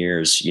 18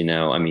 years,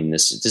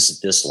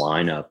 this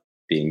lineup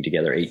being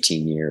together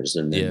 18 years,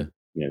 and then,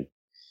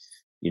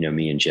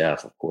 me and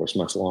Jeff, of course,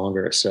 much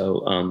longer.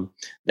 So,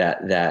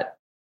 that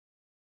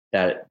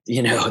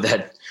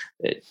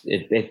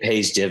it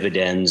pays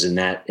dividends in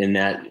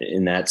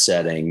that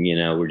setting.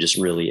 We're just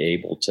really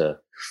able to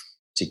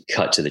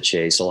cut to the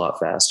chase a lot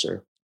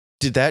faster.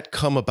 Did that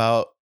come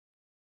about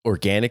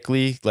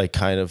organically, like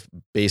kind of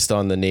based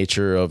on the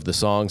nature of the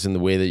songs and the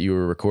way that you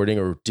were recording,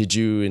 or did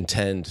you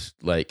intend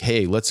like,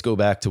 hey, let's go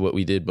back to what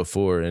we did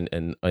before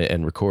and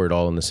record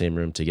all in the same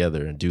room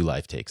together and do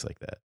live takes like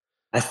that?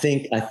 I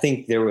think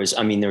there was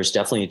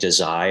definitely a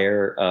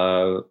desire,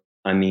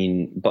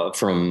 but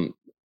from,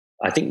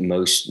 I think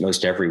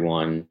most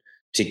everyone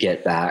to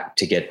get back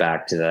to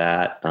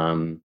that,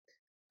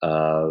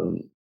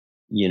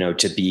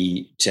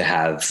 to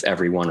have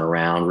everyone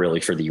around really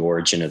for the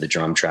origin of the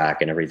drum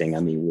track and everything. I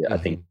mean, I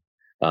think,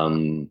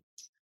 Ode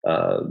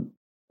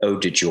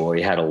to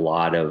Joy had a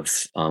lot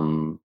of,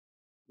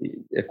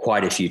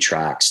 quite a few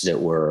tracks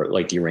that were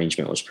like, the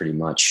arrangement was pretty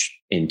much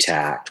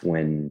intact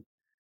when,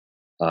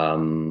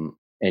 and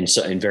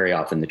very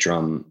often they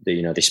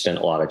spent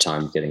a lot of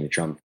time getting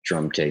the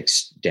drum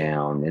takes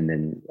down, and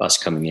then us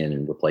coming in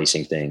and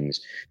replacing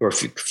things. There were a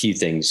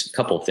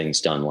couple of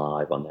things done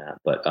live on that,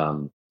 but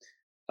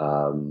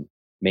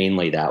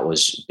mainly that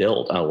was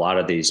built. A lot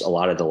of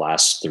the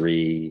last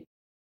three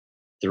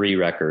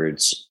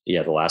records,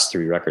 a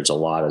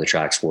lot of the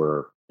tracks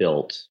were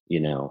built.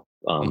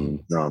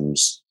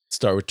 Drums.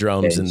 Start with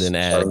drums and then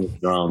add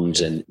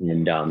drums, and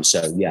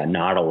so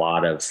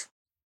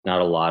not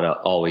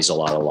always a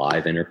lot of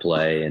live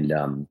interplay,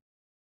 and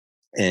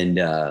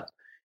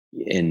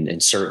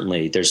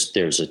certainly there's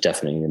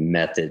definitely a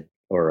method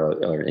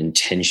or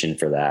intention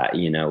for that.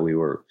 We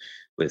were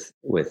with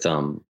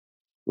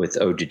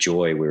Ode to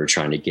Joy, we were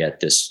trying to get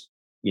this,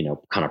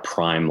 kind of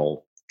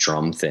primal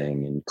drum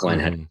thing, and Glenn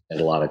had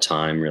a lot of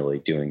time really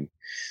doing,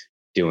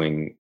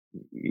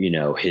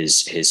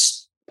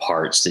 his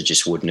parts that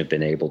just wouldn't have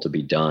been able to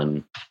be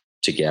done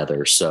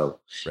together. So,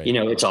 right.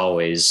 It's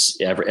always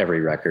every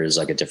record is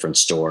like a different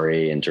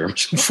story in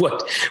terms of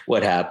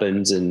what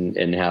happens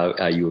and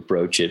how you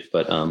approach it.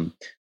 But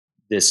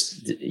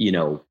this,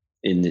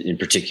 in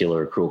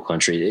particular, Cruel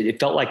Country, it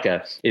felt like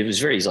it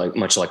was very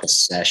much like a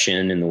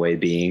session in the way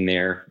being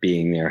there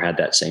had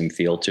that same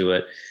feel to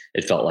it.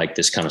 It felt like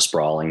this kind of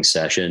sprawling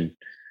session.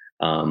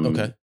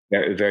 Okay.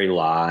 Very, very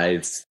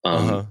live,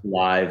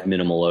 live,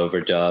 minimal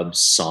overdubs,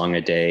 song a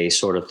day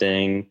sort of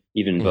thing,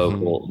 even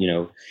vocal,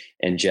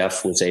 and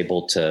Jeff was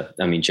able to,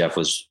 Jeff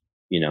was,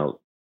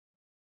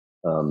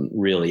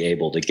 really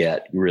able to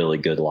get really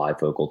good live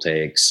vocal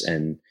takes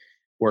and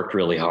worked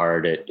really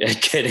hard at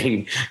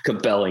getting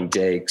compelling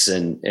takes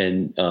and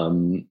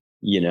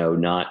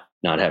not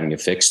having to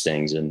fix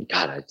things. And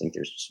God, I think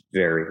there's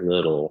very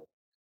little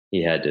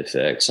he had to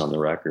fix on the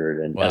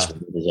record, and as well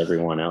as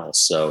everyone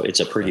else. So it's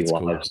a pretty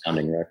live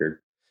sounding record.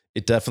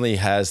 It definitely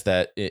has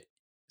that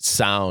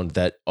sound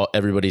that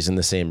everybody's in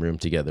the same room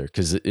together,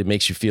 because it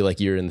makes you feel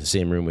like you're in the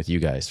same room with you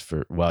guys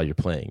while you're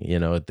playing.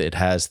 It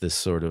has this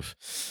sort of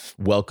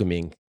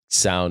welcoming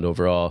sound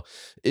overall.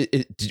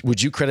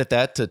 Would you credit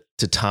that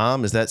to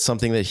Tom? Is that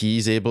something that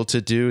he's able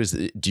to do?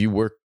 Do you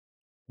work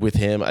with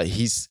him?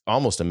 He's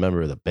almost a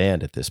member of the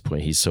band at this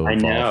point. He's so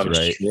involved,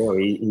 right? True.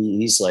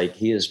 He's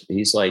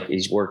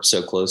worked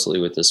so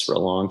closely with us for a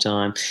long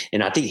time,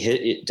 and I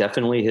think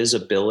definitely his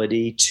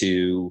ability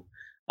to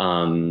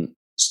have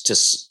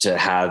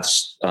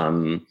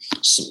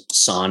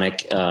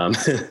sonic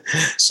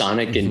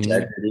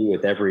integrity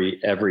with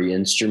every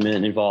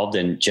instrument involved,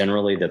 and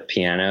generally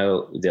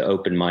the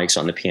open mics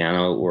on the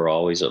piano were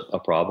always a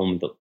problem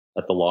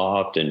at the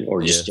Loft,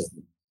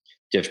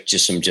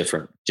 just some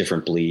different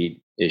bleed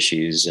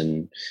issues.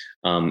 And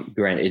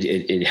granted,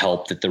 it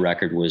helped that the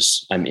record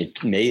was,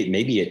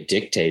 maybe it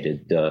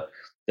dictated the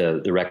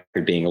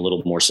record being a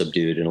little more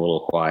subdued and a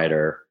little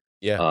quieter.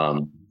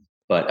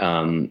 But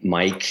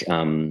Mike,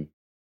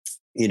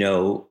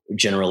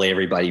 generally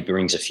everybody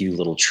brings a few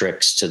little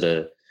tricks to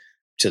the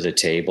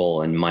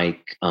table, and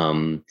Mike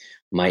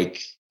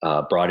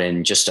brought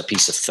in just a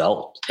piece of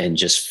felt and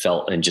just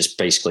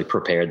basically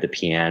prepared the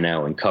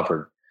piano and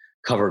covered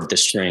the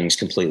strings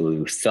completely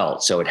with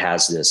felt. So it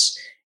has this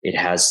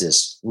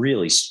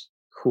really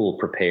cool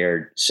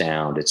prepared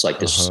sound. It's like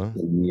this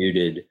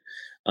muted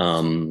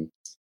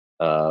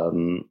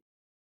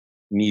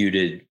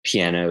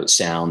piano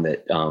sound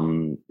that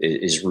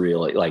is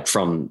really like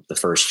from the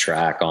first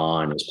track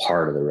on is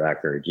part of the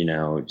record,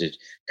 to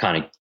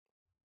kind of,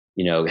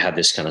 have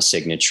this kind of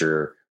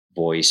signature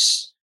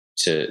voice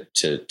to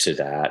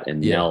that.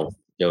 And Nell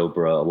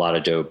dobro, a lot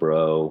of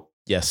dobro,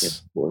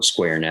 yes,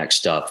 square neck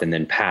stuff. And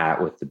then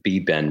Pat with the B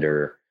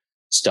bender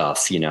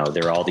stuff.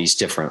 There are all these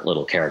different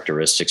little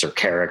characteristics or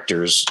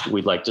characters.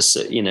 We'd like to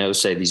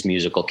say these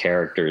musical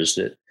characters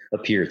that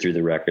appear through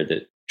the record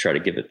that try to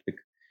give it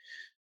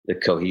the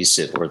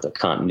cohesive or the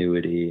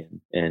continuity.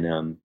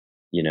 And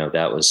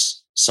that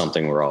was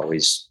something we're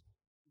always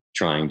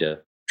trying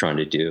to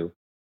do.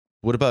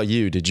 What about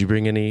you? Did you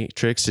bring any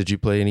tricks? Did you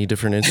play any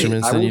different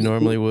instruments than you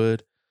normally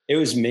would? It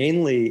was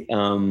mainly,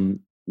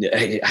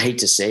 I hate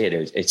to say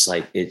it.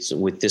 It's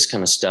with this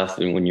kind of stuff.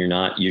 And when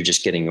you're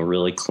just getting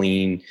you're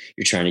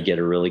trying to get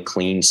a really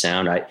clean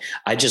sound.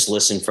 I just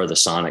listen for the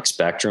sonic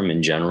spectrum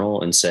in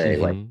general and say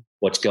like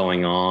what's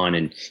going on.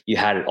 And you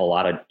had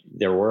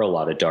there were a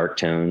lot of dark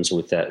tones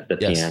with the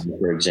piano,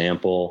 for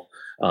example.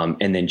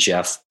 And then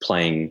Jeff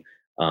playing,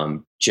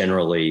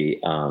 generally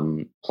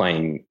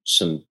playing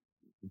some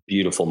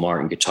beautiful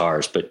Martin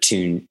guitars, but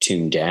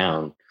tuned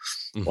down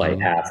like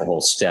half a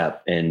whole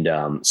step. And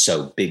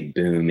so big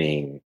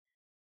booming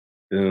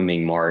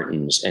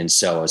Martins. And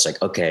so I was like,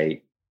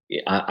 okay,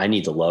 I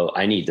need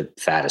the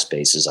fattest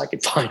basses I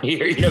could find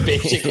here,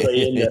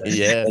 basically.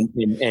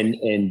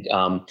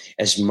 And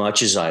as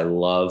much as I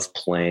love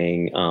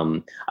playing,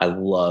 I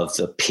love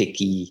the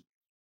picky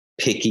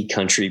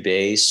country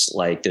bass,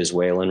 like those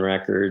Waylon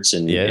records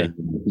and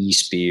E.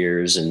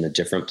 Spears and the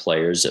different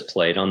players that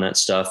played on that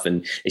stuff.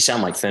 And they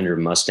sound like Fender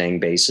Mustang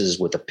basses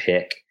with a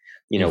pick,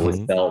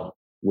 with belt,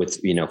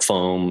 with,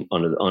 foam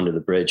under the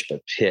bridge,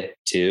 but pick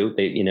too.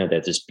 They,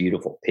 that this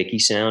beautiful picky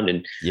sound.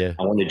 And I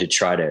wanted to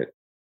try to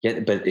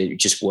get, but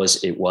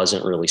it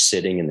wasn't really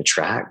sitting in the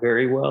track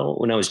very well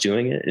when I was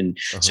doing it. And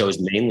so it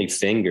was mainly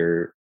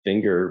finger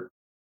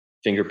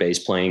bass,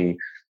 playing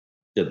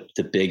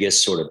the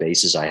biggest sort of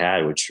basses I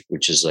had,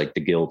 which is like the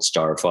Guild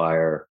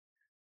Starfire.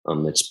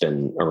 That's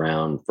been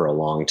around for a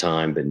long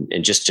time,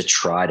 and just to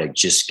try to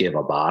just give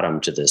a bottom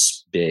to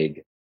this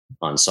big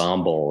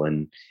ensemble.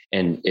 And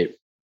it,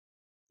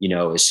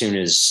 as soon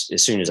as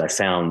I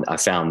found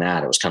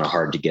that, it was kind of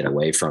hard to get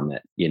away from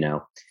it,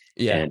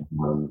 And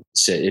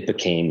so it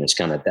became this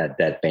kind of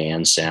that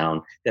band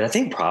sound that I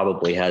think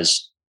probably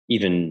has,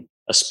 even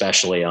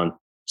especially on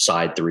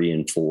side 3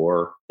 and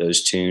 4,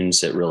 those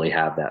tunes that really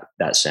have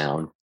that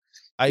sound.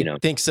 I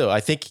think so. I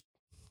think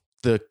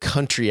the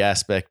country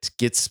aspect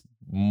gets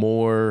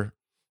more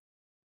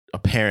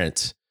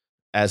apparent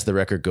as the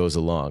record goes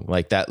along.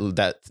 Like that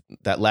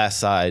last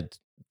side,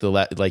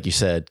 like you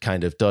said,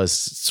 kind of does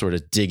sort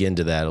of dig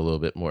into that a little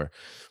bit more.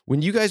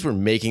 When you guys were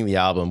making the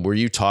album, were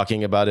you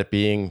talking about it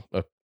being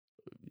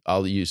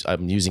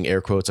I'm using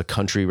air quotes, a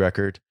country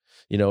record,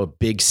 a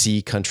big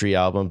C country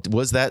album?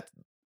 Was that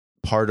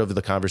part of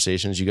the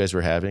conversations you guys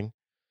were having?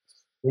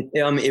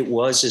 It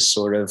was a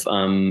sort of,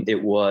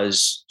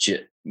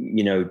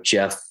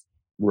 Jeff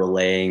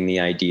relaying the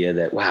idea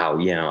that, wow,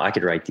 I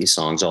could write these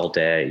songs all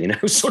day,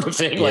 sort of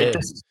thing. Like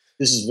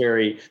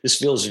this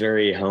feels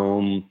very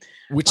home.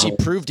 Which he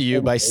proved to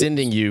you by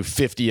sending you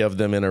 50 of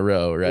them in a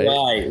row, right?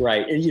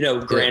 Right.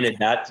 And, granted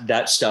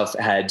that stuff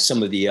had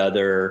some of the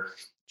other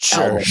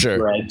sure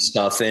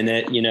stuff in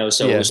it,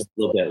 so it was a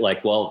little bit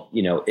like, well,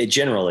 it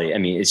generally,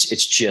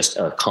 it's just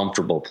a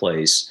comfortable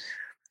place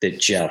that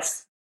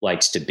Jeff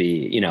likes to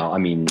be,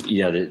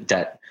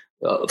 that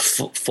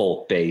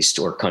folk based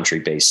or country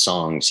based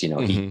songs,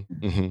 it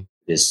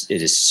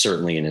is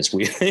certainly in his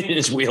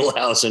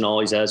wheelhouse and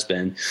always has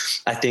been.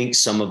 I think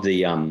some of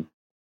the,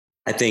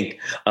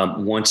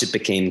 once it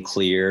became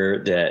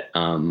clear that,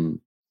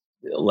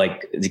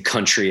 like the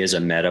country as a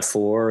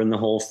metaphor and the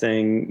whole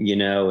thing,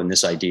 and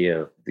this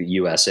idea of the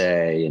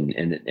USA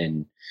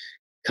and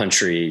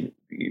country,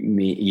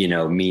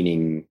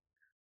 meaning,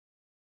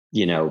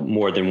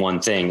 more than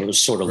one thing. It was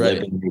sort of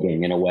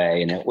liberating in a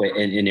way. And it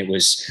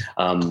was,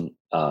 I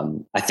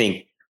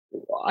think,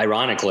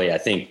 ironically,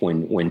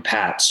 when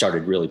Pat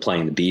started really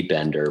playing the beat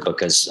bender,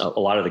 because a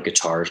lot of the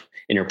guitar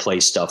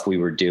interplay stuff we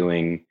were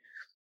doing,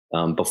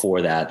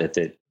 before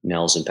that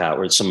Nels and Pat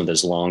were some of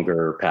those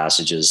longer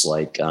passages,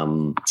 like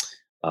Bass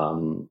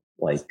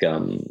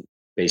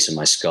in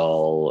My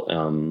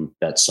Skull,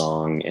 that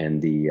song,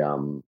 and the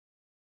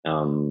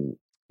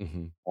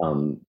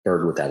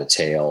Bird Without a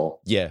Tail.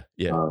 That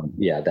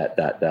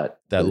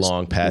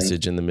long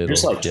passage in the middle.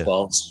 There's like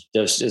 12.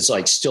 It's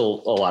like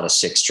still a lot of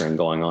 6-string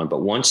going on,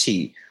 but once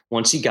he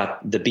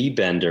got the B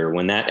bender,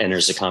 when that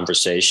enters the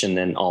conversation,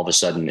 then all of a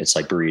sudden it's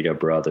like Burrito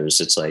Brothers.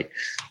 It's like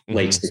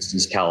late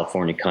 60s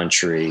California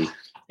country.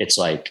 It's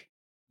like,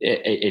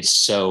 it's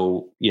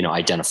so,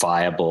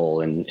 identifiable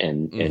and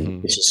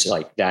it's just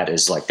like, that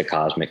is like the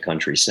cosmic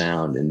country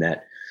sound. And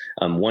that,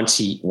 once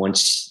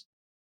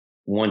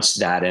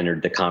that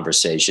entered the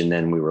conversation,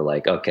 then we were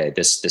like, okay,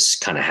 this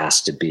kind of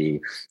has to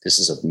be, this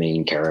is a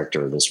main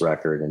character of this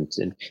record.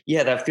 And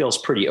that feels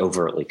pretty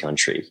overtly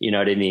country. You know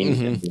what I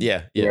mean?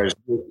 Yeah. Whereas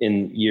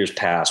in years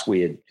past,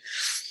 we had,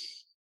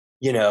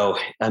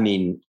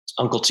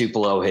 Uncle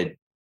Tupelo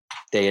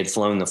they had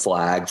flown the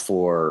flag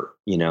for,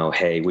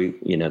 hey,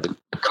 the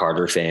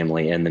Carter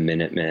family and the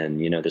Minutemen,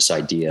 this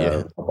idea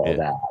of all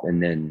that.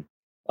 And then,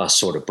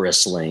 sort of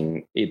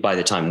bristling. By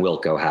the time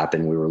Wilco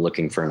happened, we were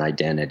looking for an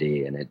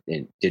identity, and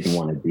it didn't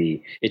want to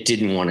be. It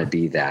didn't want to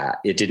be that.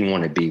 It didn't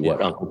want to be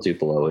what Uncle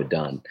Tupelo had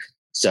done.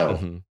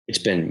 So it's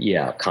been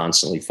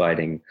constantly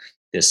fighting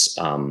this.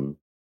 And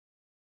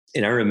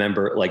I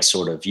remember like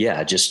sort of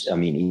just I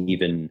mean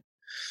even.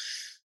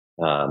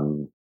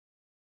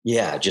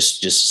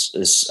 Just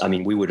this. I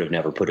mean, we would have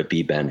never put a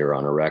B bender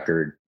on a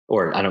record,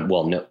 or I don't.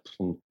 Well, no,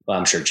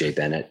 I'm sure Jay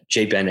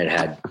Bennett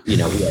had, he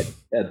had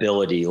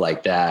ability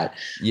like that.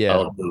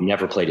 Yeah, he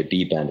never played a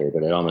B bender,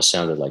 but it almost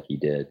sounded like he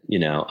did.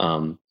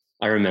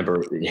 I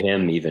remember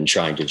him even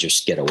trying to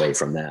just get away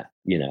from that.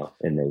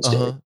 In those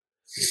days.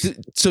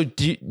 So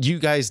you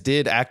guys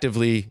did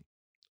actively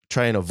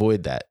try and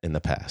avoid that in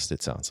the past?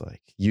 It sounds like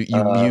you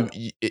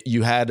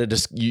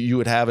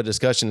would have a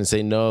discussion and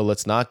say, no,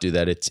 let's not do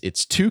that.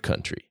 It's too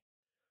country.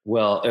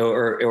 Well,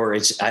 or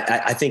it's,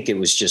 I think it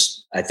was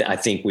just, I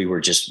think we were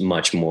just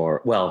much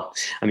more, well,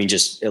 I mean,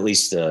 just at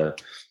least the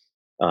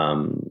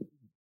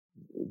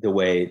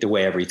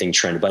way everything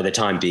trended by the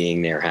time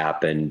Being There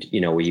happened,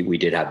 we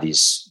did have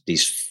these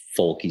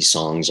folky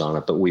songs on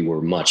it, but we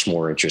were much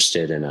more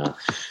interested in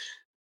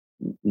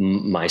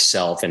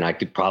myself, and I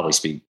could probably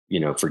speak,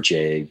 for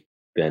Jay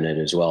Bennett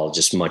as well,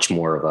 just much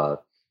more of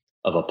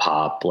a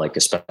pop, like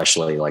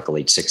especially like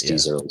late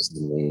 60s, early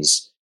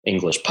 70s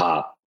English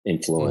pop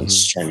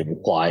influence, trying to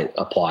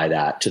apply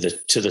that to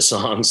the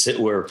songs that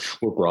were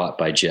brought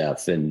by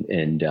Jeff, and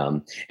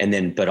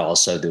then but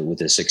also with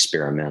this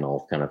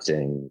experimental kind of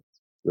thing.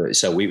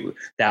 So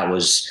that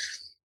was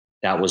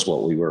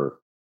what we were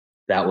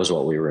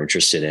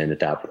interested in at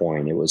that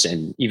point. It was,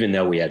 and even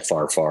though we had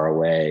Far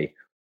Away,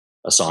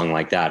 a song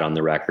like that on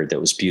the record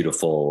that was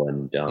beautiful,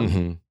 and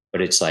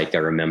but it's like, I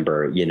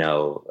remember,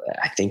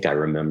 I think I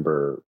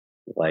remember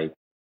like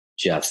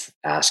Jeff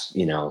asked,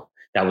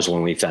 that was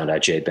when we found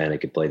out Jay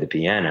Bennett could play the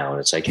piano, and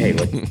it's like, hey,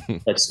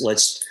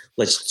 let's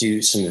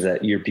do some of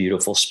that, your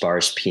beautiful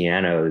sparse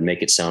piano, and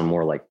make it sound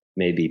more like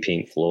maybe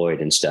Pink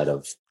Floyd instead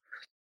of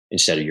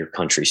your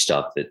country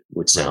stuff that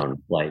would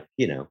sound like,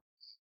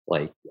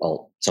 like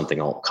something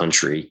alt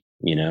country,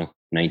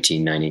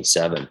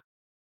 1997.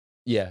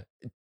 Yeah.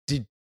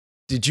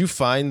 Did you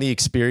find the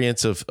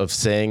experience of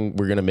saying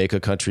we're going to make a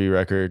country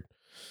record,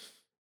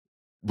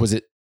 was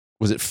it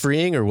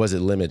freeing or was it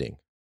limiting,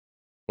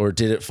 or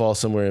did it fall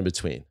somewhere in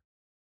between?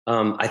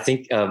 I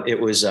think it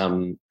was.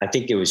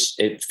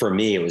 For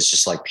me, it was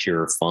just like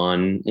pure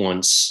fun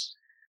once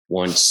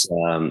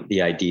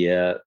the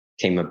idea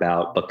came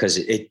about, because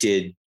it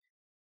did,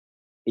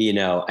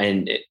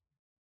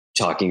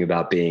 talking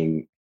about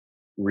being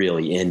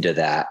really into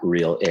that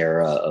real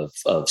era of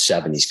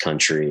 70s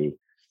country.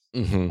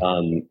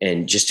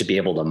 And just to be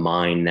able to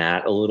mine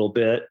that a little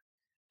bit,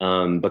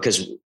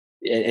 because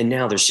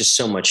now there's just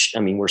so much. I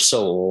mean, we're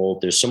so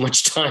old. There's so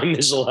much time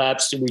has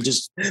elapsed, and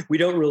we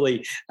don't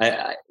really,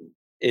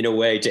 in a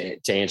way,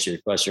 to answer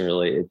your question,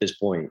 really at this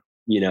point,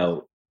 we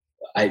don't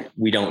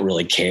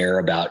really care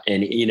about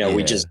any.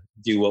 We just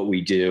do what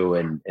we do,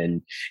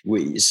 and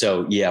we.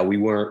 So we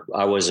weren't.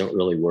 I wasn't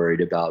really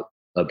worried about.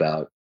 I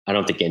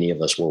don't think any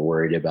of us were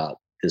worried about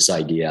this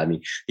idea. I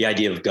mean, the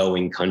idea of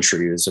going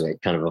country was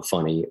kind of a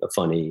funny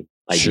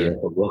idea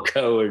for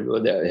Wilco, or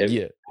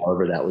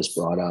however that was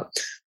brought up.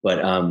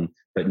 But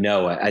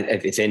no,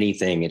 if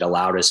anything, it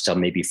allowed us to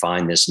maybe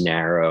find to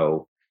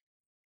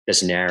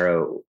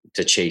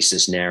chase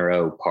this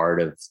narrow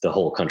part of the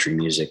whole country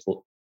music,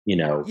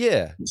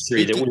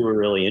 history that we were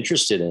really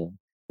interested in,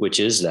 which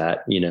is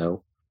that,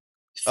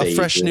 a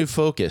fresh new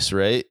focus,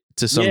 right?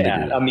 To some degree.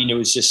 I mean, it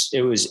was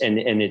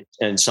and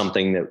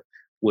something that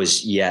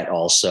was yet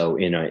also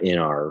in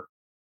our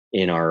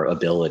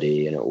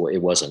ability, and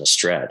it wasn't a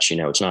stretch.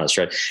 It's not a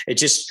stretch. It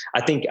just,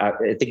 I think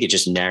it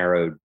just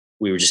narrowed.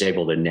 We were just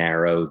able to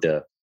narrow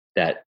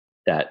that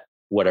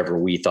whatever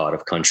we thought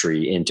of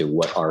country into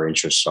what our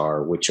interests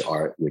are, which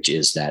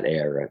is that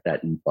era,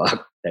 that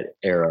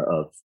era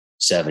of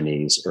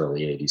 70s,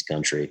 early 80s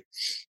country.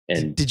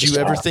 And did you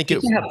ever think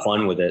it have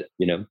fun with it?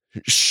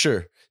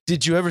 Sure.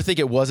 Did you ever think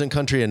it wasn't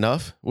country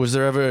enough? Was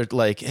there ever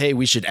like, hey,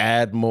 we should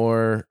add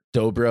more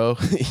dobro?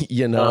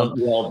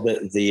 Well,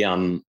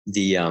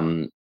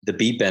 the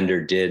beat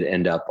bender did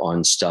end up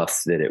on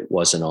stuff that it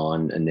wasn't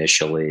on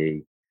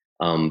initially,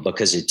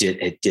 because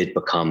it did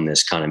become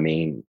this kind of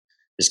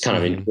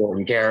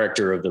important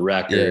character of the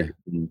record,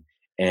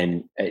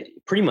 and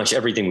pretty much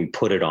everything we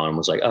put it on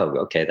was like, oh,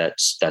 okay,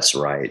 that's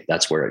right,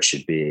 that's where it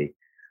should be.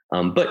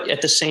 But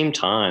at the same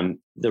time,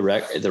 the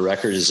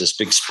record is this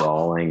big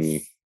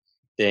sprawling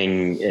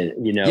thing,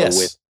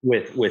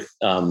 with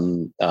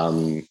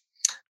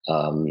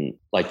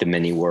like the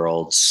Many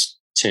Worlds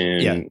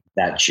tune,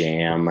 that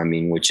jam, I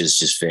mean, which is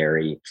just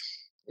very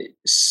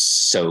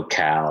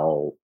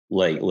SoCal,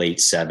 like late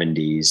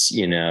 70s,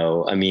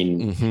 I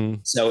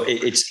mean, so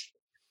it's,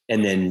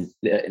 and then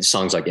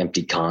songs like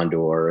Empty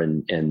Condor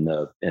and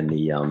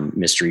the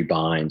Mystery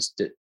Binds,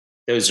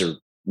 those are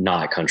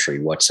not country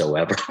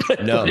whatsoever.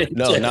 No,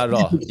 not at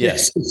all.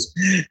 Yes.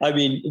 I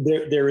mean,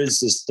 there is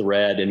this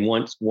thread, and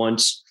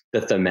once the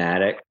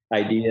thematic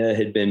idea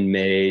had been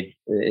made,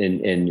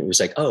 and it was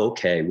like, oh,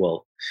 okay,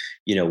 well,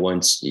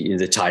 once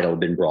the title had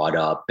been brought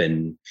up,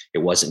 and it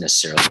wasn't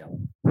necessarily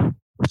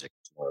music,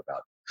 it's more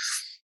about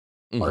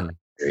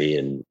artistry,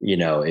 and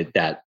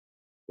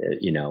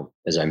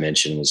as I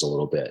mentioned, was a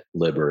little bit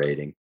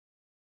liberating.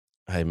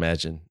 I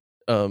imagine.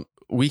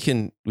 We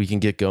can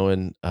get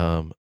going.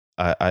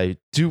 I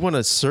do want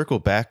to circle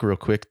back real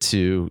quick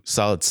to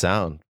Solid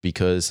Sound,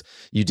 because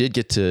you did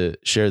get to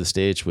share the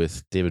stage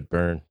with David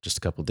Byrne just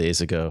a couple of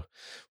days ago.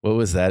 What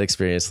was that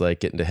experience like,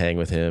 getting to hang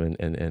with him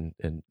and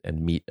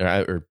meet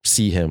or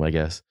see him, I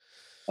guess?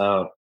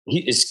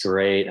 He is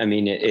great. I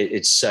mean,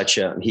 it's such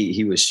a,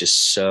 he was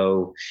just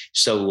so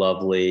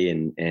lovely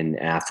and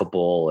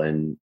affable,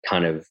 and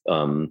kind of,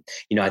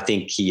 I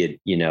think he had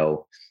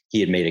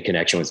made a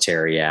connection with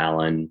Terry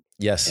Allen.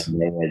 Yes.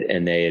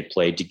 And they had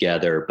played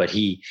together, but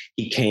he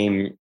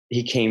came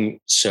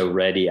so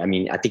ready. I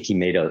mean, I think he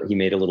made a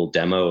little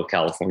demo of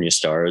California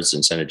Stars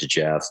and sent it to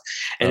Jeff.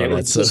 And it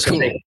was so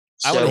cool.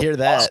 I want to hear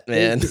that,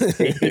 man.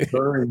 David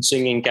Byrne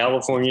singing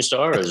California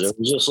Stars. It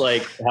was just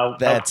like,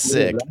 that's cool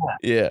sick.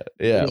 That?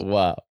 Yeah.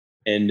 Wow.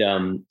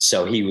 And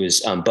so he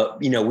was, but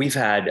we've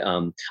had,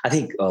 I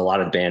think a lot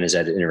of the band has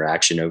had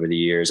interaction over the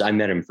years. I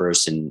met him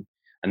first, and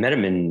I met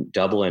him in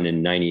Dublin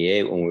in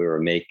 '98 when we were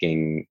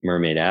making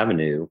Mermaid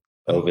Avenue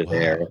over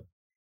there.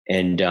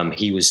 And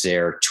he was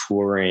there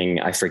touring.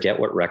 I forget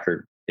what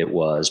record it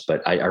was,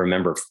 but I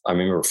remember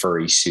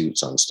furry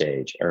suits on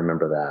stage. I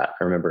remember that.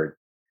 I remember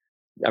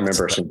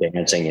some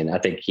dancing, and I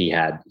think he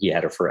had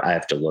a fur. I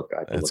have to look.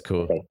 That's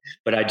cool.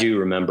 But I do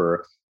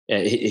remember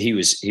he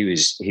was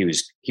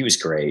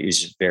great. He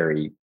was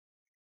very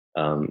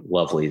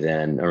lovely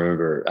then. I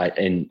remember,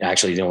 and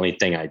actually the only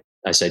thing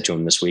I said to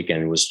him this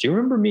weekend was, do you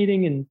remember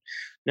meeting in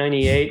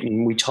 '98?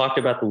 And we talked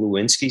about the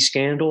Lewinsky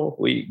scandal.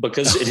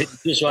 Because it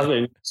just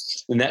wasn't,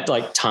 and that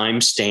like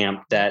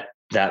timestamp that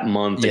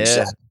month. Yeah.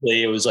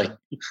 Exactly. It was like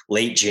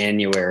late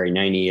January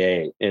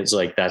 '98. It's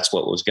like, that's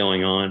what was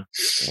going on.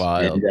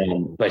 Wow.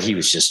 But he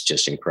was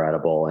just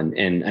incredible.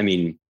 And I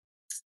mean,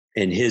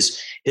 and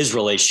his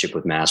relationship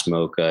with Mass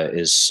Mocha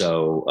is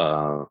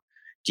so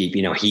deep.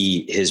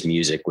 His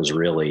music was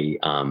really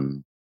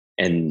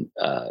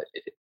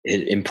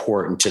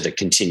important to the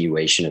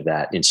continuation of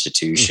that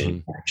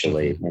institution,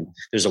 actually. And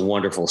there's a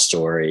wonderful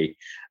story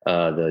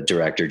the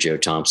director Joe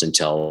Thompson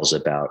tells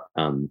about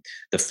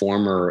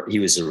he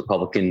was the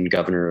Republican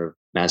governor of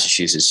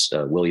Massachusetts,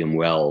 William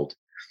Weld,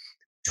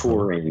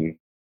 touring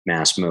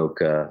Mass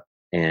Mocha.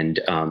 And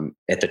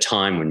at the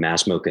time when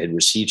Mass Mocha had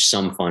received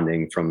some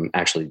funding from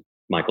actually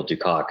Michael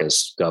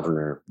Dukakis,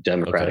 governor,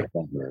 Democratic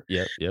governor.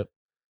 Yep.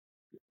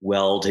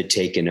 Weld had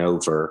taken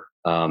over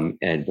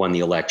and won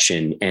the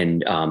election,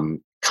 and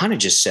kind of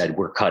just said,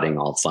 we're cutting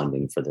all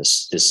funding for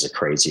this. This is a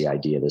crazy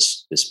idea,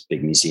 this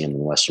big museum in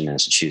Western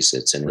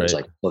Massachusetts. And it was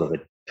like sort of a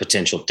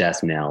potential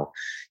death knell.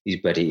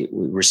 But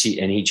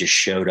he just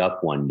showed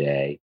up one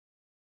day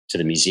to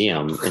the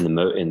museum in the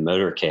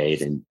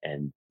motorcade,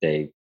 and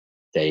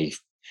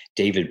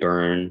David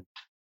Byrne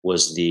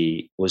was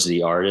the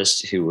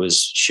artist who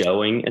was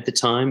showing at the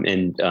time.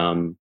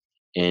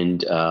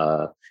 And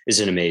is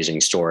an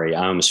amazing story.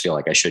 I almost feel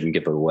like I shouldn't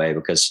give it away,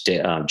 because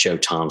Joe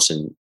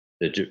Thompson,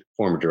 the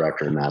former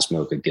director of Mass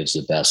Mocha, gives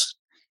the best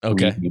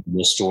the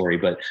story.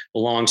 But the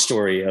long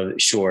story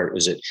short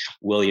was that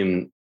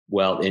William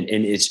Weld, and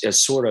it's a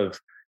sort of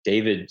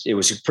David. It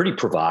was a pretty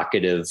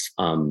provocative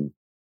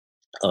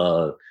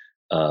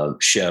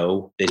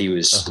show that he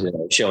was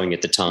showing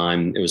at the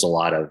time. It was a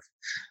lot of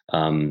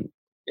and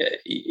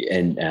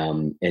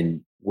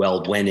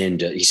Weld went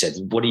into, he said,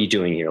 what are you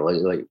doing here?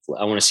 Like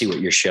I want to see what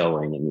you're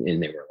showing.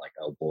 And they were like,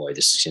 oh boy,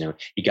 this is,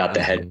 he got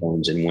the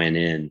headphones and went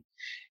in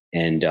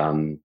and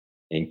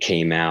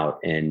came out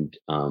and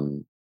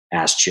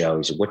asked Joe,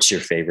 he said, what's your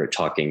favorite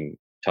Talking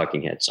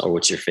Heads, or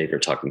what's your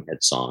favorite Talking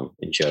Head song?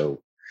 And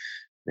Joe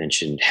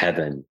mentioned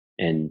Heaven,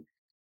 and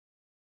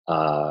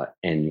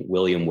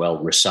William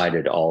Weld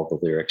recited all the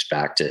lyrics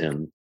back to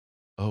him.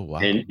 Oh wow!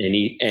 And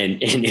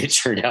it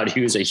turned out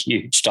he was a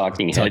huge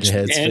Talking Heads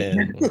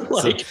fan.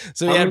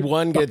 So he had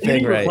one good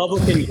thing, right?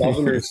 Republican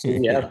governors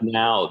we have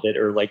now that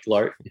are like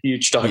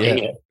huge Talking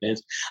Heads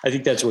fans. I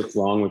think that's what's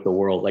wrong with the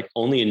world. Like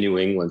only in New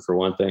England, for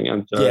one thing.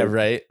 I'm sorry. Yeah,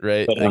 right,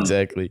 but,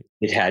 exactly.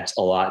 It had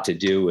a lot to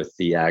do with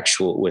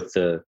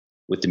the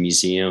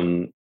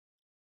museum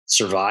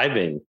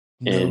surviving.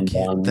 And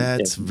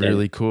that's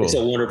really cool. It's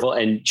a wonderful.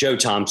 And Joe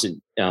Thompson,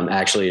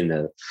 actually in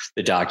the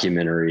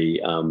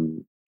documentary.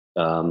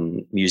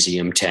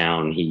 Museum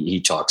Town, he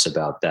talks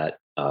about that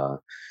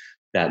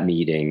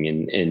meeting,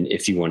 and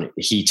if you want,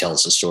 he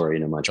tells the story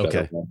in a much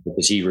better way,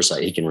 because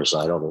he can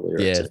recite all the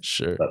lyrics. Yeah,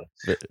 sure. But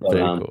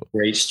very cool.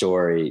 Great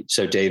story.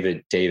 So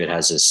David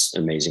has this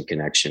amazing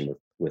connection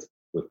with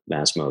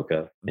Mass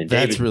Mocha, and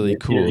that's David, really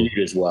cool. He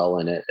did as well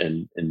in it,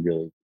 and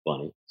really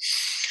funny.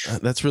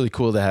 That's really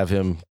cool to have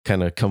him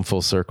kind of come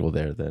full circle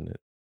there. Then.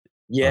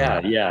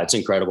 Yeah, it's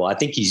incredible. I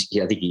think he's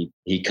definitely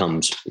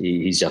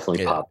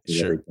popping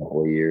every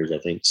couple of years, I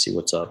think, to see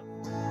what's up.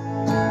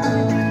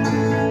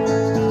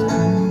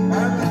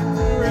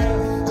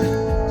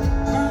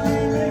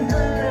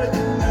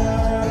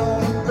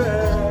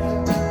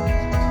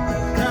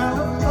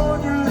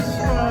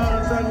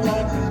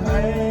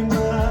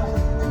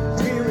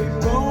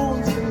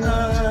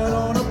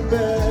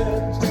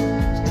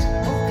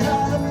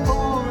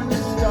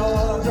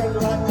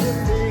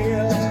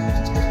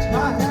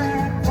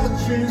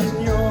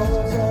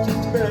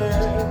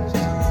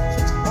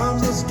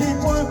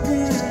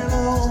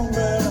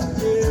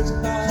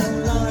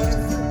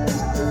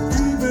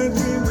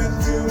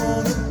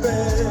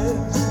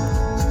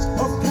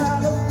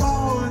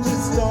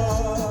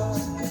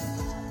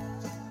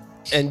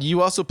 And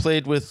you also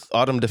played with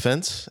Autumn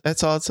Defense at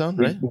Solid Sound,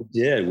 right? We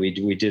did.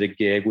 We did a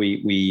gig.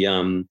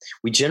 We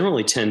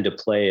generally tend to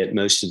play at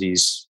most of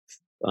these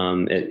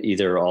at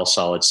either All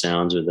Solid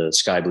Sounds or the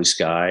Sky Blue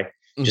Sky,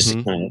 just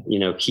to kind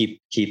of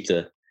keep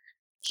the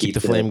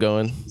flame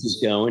going.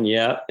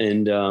 Yeah,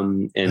 and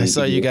I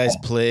saw you guys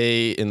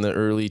play in the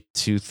early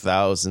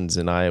 2000s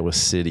in Iowa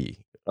City.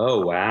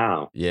 Oh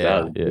wow!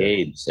 Yeah,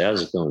 Gabe's. That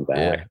was going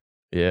back.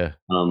 Yeah.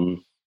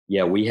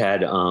 We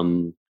had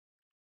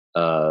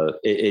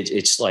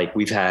it's like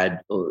we've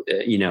had, I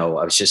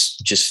was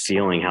just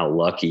feeling how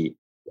lucky,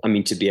 I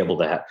mean, to be able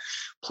to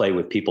play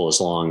with people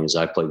as long as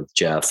I played with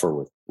Jeff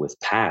or with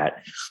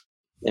Pat.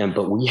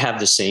 But we have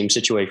the same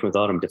situation with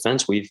Autumn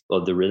Defense. We've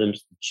the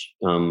rhythms,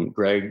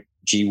 Greg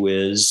G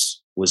Wiz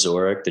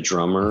Wazorek, the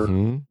drummer,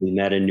 we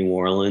met in New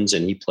Orleans,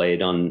 and he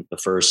played on the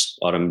first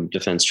Autumn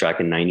Defense track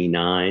in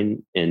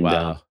 '99.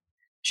 And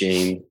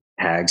James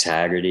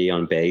Haggerty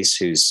on bass,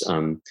 who's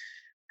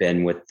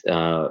been with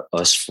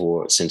us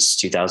since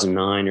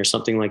 2009 or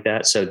something like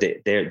that. So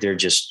they're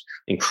just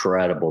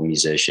incredible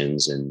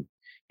musicians, and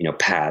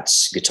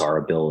Pat's guitar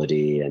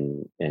ability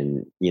and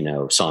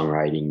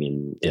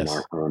songwriting and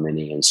our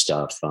harmony and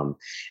stuff.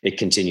 It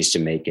continues to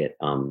make it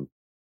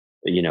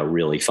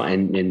really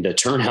fun. And the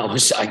turnout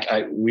was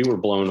we were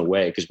blown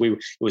away because it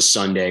was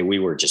Sunday. We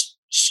were just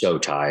so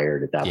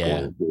tired at that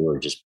point. We were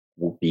just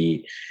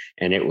beat,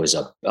 and it was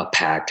a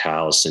packed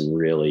house and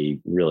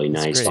really, really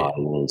nice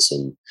audience.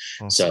 And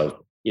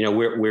so,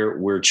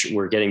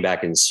 we're getting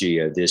back in the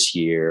studio this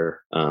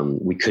year.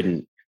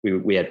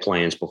 We had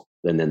plans before,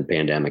 and then the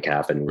pandemic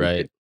happened.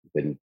 We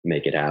couldn't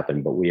make it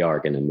happen, but we are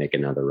going to make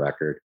another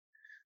record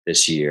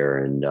this year.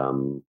 And,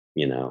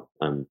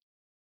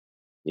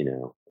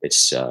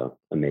 it's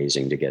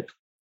amazing to get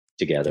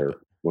together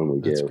when we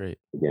do. That's great.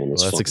 Again,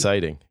 that's fun.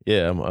 Exciting.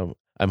 Yeah.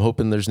 I'm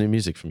hoping there's new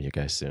music from you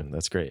guys soon.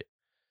 That's great.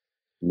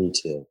 Me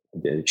too.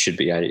 It should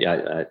be.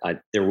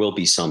 There will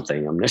be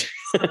something. I'm not.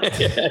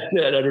 I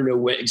don't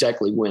know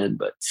exactly when,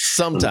 but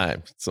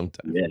sometime.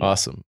 Yeah.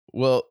 Awesome.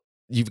 Well,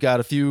 you've got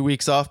a few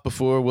weeks off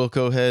before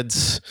Wilco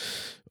heads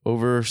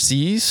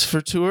overseas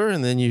for tour,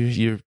 and then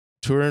you're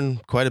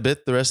touring quite a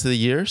bit the rest of the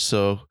year.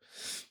 So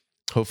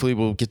hopefully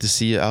we'll get to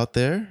see you out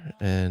there.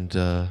 And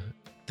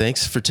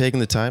thanks for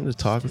taking the time to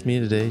talk with me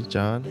today,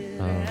 John.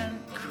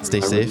 Stay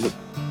safe.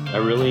 I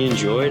really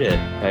enjoyed it.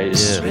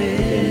 It's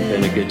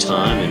been a good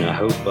time, and I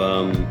hope,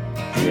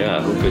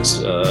 I hope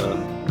it's, I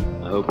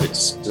hope we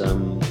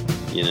can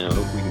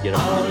get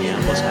up on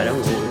Minneapolis. I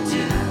don't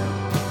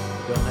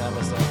have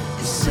us on.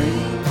 Sing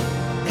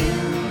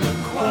in the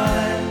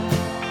choir.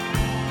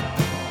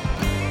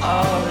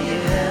 All you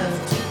have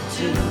to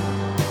do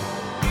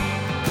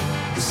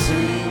is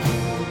sing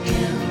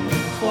in the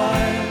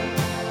choir.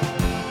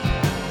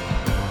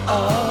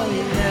 All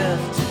you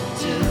have to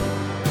do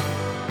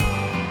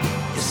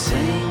is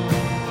sing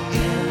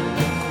in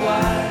the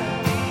choir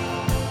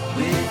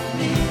with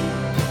me.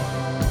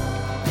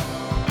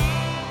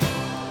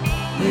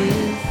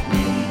 With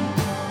me.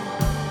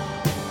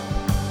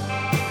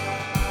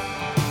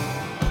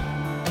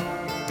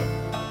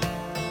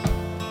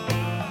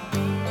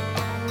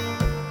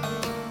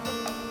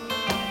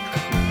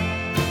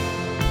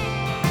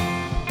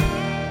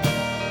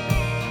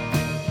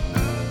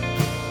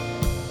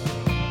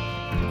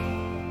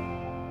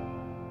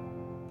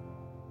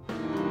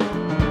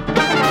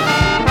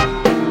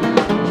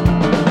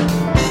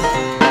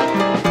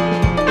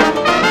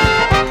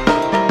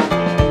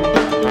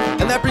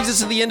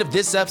 To the end of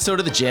this episode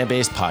of the Jam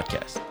Bass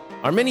Podcast.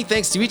 Our many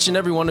thanks to each and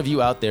every one of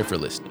you out there for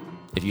listening.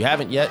 If you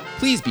haven't yet,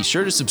 please be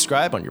sure to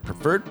subscribe on your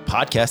preferred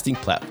podcasting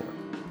platform.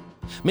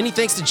 Many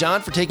thanks to John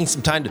for taking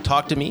some time to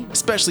talk to me,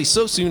 especially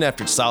so soon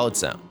after Solid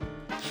Sound.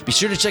 Be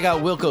sure to check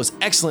out Wilco's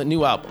excellent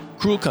new album,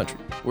 Cruel Country,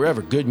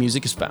 wherever good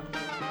music is found.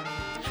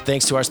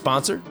 Thanks to our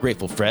sponsor,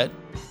 Grateful Fred.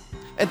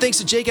 And thanks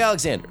to Jake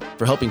Alexander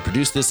for helping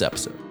produce this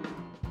episode.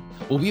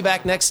 We'll be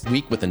back next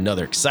week with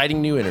another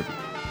exciting new interview.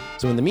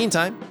 So in the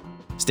meantime,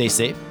 stay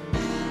safe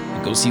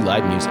and go see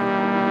live music.